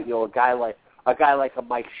why a guy like a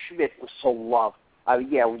Mike Schmidt was so loved.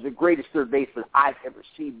 He was the greatest third baseman I've ever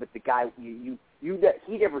seen. But the guy, he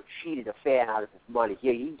never cheated a fan out of his money.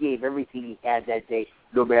 He gave everything he had that day,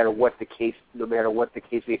 no matter what the case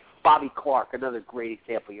may. Bobby Clark, another great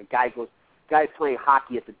example. Guys playing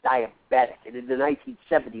hockey as a diabetic, and in the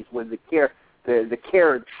 1970s, when the care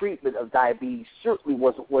and treatment of diabetes certainly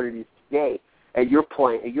wasn't what it is today. And you're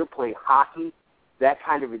playing hockey, that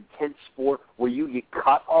kind of intense sport where you get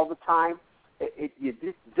cut all the time.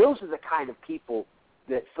 Those are the kind of people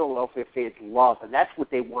that Philadelphia fans love, and that's what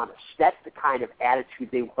they want to. That's the kind of attitude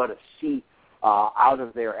they want to see out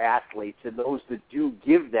of their athletes, and those that do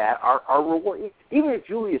give that are rewarded. Even if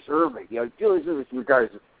Julius Erving, Julius Erving is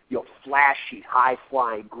regarded as flashy, high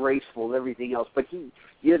flying, graceful, and everything else, but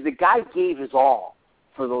the guy gave his all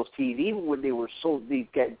for those teams, even when the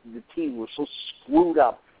team were so screwed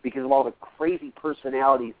up because of all the crazy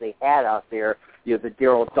personalities they had out there, the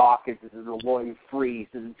Darryl Dawkinses and the Lloyd Freese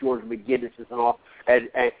and George McGinnises and all,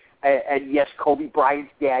 and yes, Kobe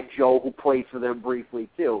Bryant's dad Joe, who played for them briefly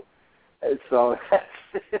too. And so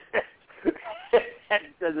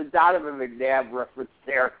the Donovan McNabb reference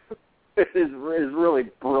there is really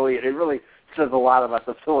brilliant. It really says a lot about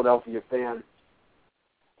the Philadelphia fans.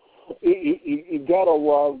 You gotta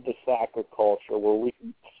love the soccer culture where we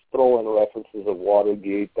can throw in references of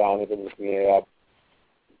Watergate, Donovan McNabb,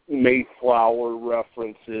 Mayflower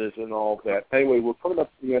references, and all that. Anyway, we're coming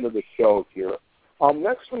up to the end of the show here.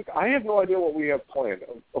 Next week, I have no idea what we have planned.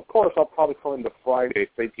 Of course, I'll probably come into Friday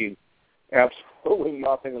thinking absolutely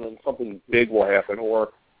nothing, and then something big will happen,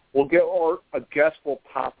 or we'll get a guest will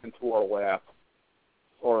pop into our lap.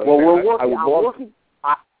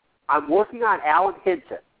 I'm working on Alan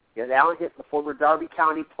Hinton. Alan Hinton, the former Darby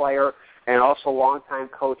County player and also longtime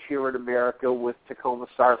coach here in America with Tacoma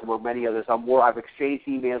Stars, among many others. I've exchanged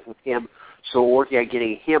emails with him, so we're working on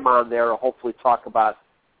getting him on there to hopefully talk about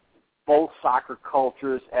both soccer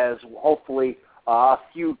cultures, as hopefully a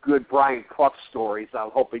few good Brian Clough stories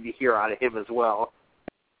I'm hoping to hear out of him as well.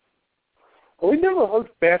 Well, we never heard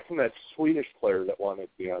back from that Swedish player that wanted to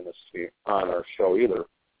be on our show either.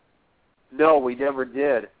 No, we never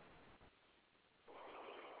did.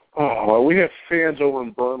 Oh, well, we have fans over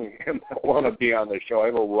in Birmingham that want to be on the show. I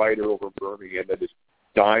have a writer over in Birmingham that is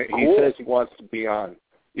dying. Cool. He says he wants to be on.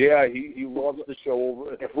 Yeah, he loves the show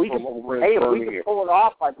over in Birmingham. If we can pull it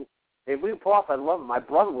off, I'd love it. My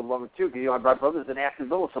brother would love it too, because my brother's an Aston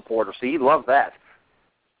Villa supporter, so he'd love that.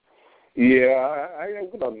 Yeah, I was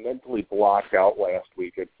going to mentally block out last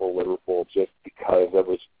weekend for Liverpool just because it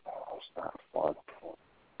was not fun.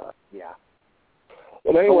 Yeah.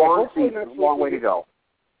 But anyway, long way to go.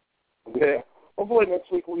 Yeah, hopefully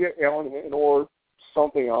next week we'll get Alan or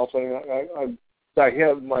something else. I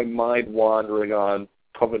have my mind wandering on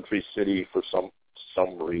Coventry City for some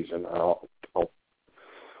reason. I'll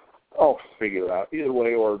figure it out either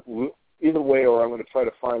way. Or either way, or I'm going to try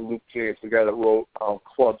to find Luke James, the guy that wrote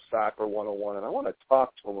Club Soccer 101, and I want to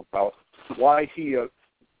talk to him about why he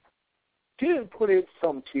didn't put in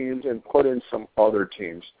some teams and put in some other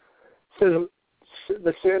teams. So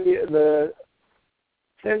the San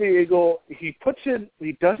Diego, he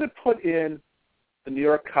doesn't put in the New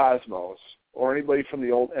York Cosmos or anybody from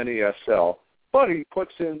the old NASL, but he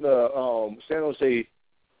puts in the San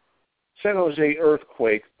Jose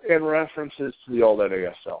Earthquake and references to the old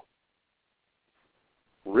NASL.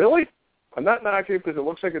 Really? I'm not knocking it because it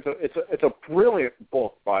looks like it's a brilliant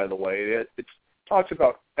book, by the way. It talks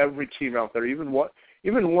about every team out there, even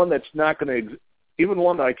one that's not going to, even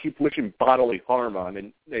one that I keep wishing bodily harm on,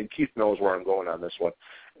 and Keith knows where I'm going on this one.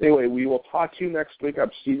 Anyway, we will talk to you next week. I'm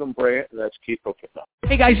Stephen Brandt, and that's Keith O'Kitna.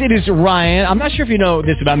 Hey guys, it is Ryan. I'm not sure if you know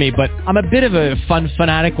this about me, but I'm a bit of a fun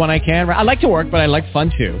fanatic when I can. I like to work, but I like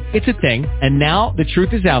fun too. It's a thing. And now the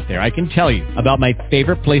truth is out there. I can tell you about my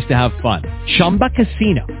favorite place to have fun. Chumba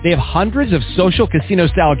Casino. They have hundreds of social casino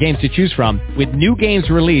style games to choose from with new games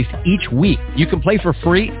released each week. You can play for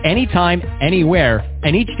free anytime, anywhere.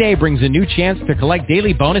 And each day brings a new chance to collect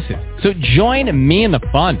daily bonuses. So join me in the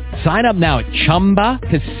fun. Sign up now at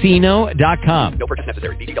ChumbaCasino.com. No purchase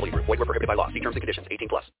necessary. VGW Group. Void where prohibited by law. See terms and conditions. 18+.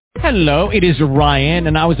 Hello, it is Ryan,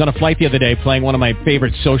 and I was on a flight the other day playing one of my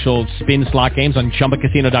favorite social spin slot games on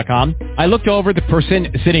ChumbaCasino.com. I looked over the person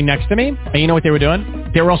sitting next to me, and you know what they were doing?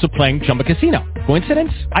 They were also playing Chumba Casino.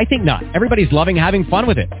 Coincidence? I think not. Everybody's loving having fun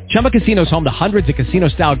with it. Chumba Casino is home to hundreds of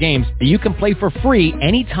casino-style games that you can play for free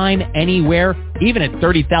anytime, anywhere, even at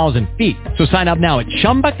 30,000 feet. So sign up now at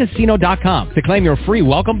ChumbaCasino.com to claim your free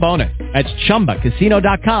welcome bonus. That's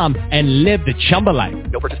ChumbaCasino.com and live the Chumba life.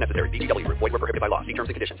 No purchase necessary. VGW Group. Void where prohibited by law. See terms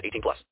and conditions. 18+.